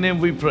 mighty name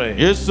we pray.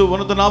 యేసు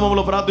ఉన్నత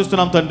నామములో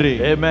ప్రార్థిస్తున్నాం తండ్రి.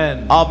 Amen.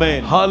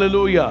 Amen.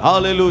 Hallelujah.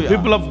 Hallelujah.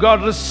 People of God,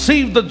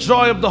 receive the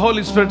joy of the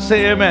Holy Spirit. Say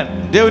amen.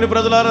 దేవుని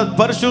ప్రజలారా,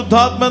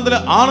 పరిశుద్ధాత్మ యందు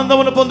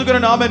ఆనందమును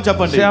పొందుకొనండి. ఆమేన్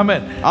చెప్పండి. Say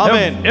amen.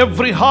 Amen.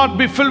 Every heart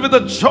be filled with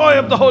the joy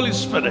of the Holy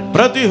Spirit.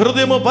 ప్రతి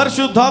హృదయము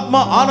పరిశుద్ధాత్మ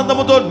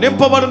ఆనందముతో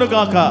నింపబడును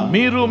గాక.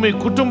 మీరు మీ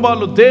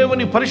కుటుంబాలు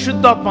దేవుని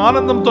పరిశుద్ధాత్మ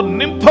ఆనందంతో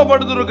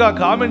నింపబడుదురు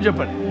గాక. ఆమేన్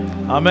చెప్పండి.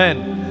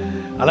 ఆమేన్.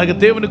 అలాగే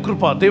దేవుని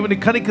కృప, దేవుని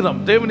కనికరం,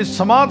 దేవుని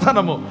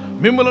సమాధానము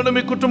మిమ్మల్ని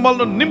మీ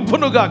కుటుంబాలను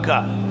నింపును గాక.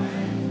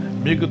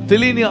 మీకు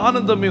తెలియని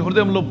ఆనందం మీ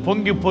హృదయంలో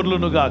పొంగి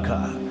పొర్లును గాక.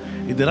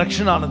 ఇది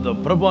రక్షణ ఆనందం,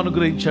 ప్రభు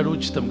అనుగ్రహించాడు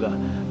ఉచితంగా.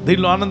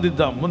 దీనిలో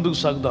ఆనందిద్దాం, ముందుకు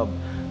సాగుదాం.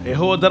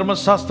 యెహోవా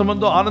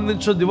ధర్మశాస్త్రమందు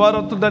ఆనందించు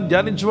దివారాత్రులు దాన్ని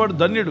ధ్యానించేవాడు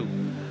ధన్యుడు,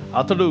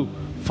 అతడు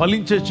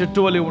ఫలించే చెట్టు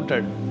వలె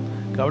ఉంటాడు.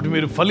 కాబట్టి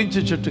మీరు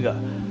ఫలించే చెట్టుగా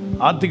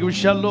ఆర్థిక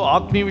విషయాల్లో,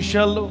 ఆత్మీయ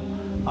విషయాల్లో,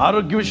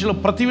 ఆరోగ్య విషయంలో,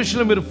 ప్రతి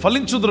విషయంలో మీరు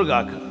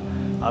ఫలించుదురుగాక.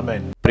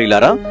 ఆమేన్.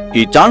 ప్రియులారా,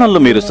 ఈ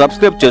ఛానల్ను మీరు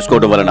సబ్స్క్రైబ్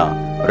చేసుకోవడం వలన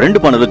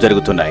 2 పనులు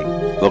జరుగుతున్నాయి.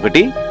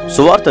 ఒకటి,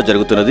 సువార్త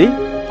జరుగుతున్నది,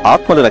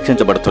 ఆత్మలు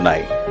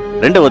రక్షించబడుతున్నాయి.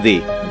 రెండవది,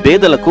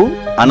 పేదలకు,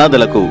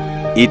 అనాథలకు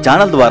ఈ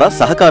ఛానల్ ద్వారా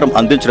సహకారం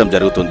అందించడం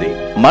జరుగుతుంది.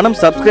 మనం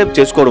సబ్స్క్రైబ్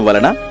చేసుకోవడం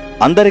వలన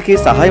అందరికీ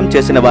సహాయం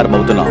చేసిన వారం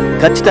అవుతున్నాం.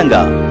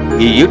 ఖచ్చితంగా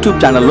ఈ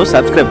యూట్యూబ్ ఛానల్ను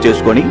సబ్స్క్రైబ్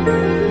చేసుకొని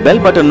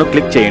బెల్ బటన్ను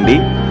క్లిక్ చేయండి.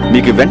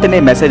 మీకు వెంటనే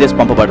మెసేజెస్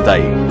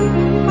పంపబడతాయి.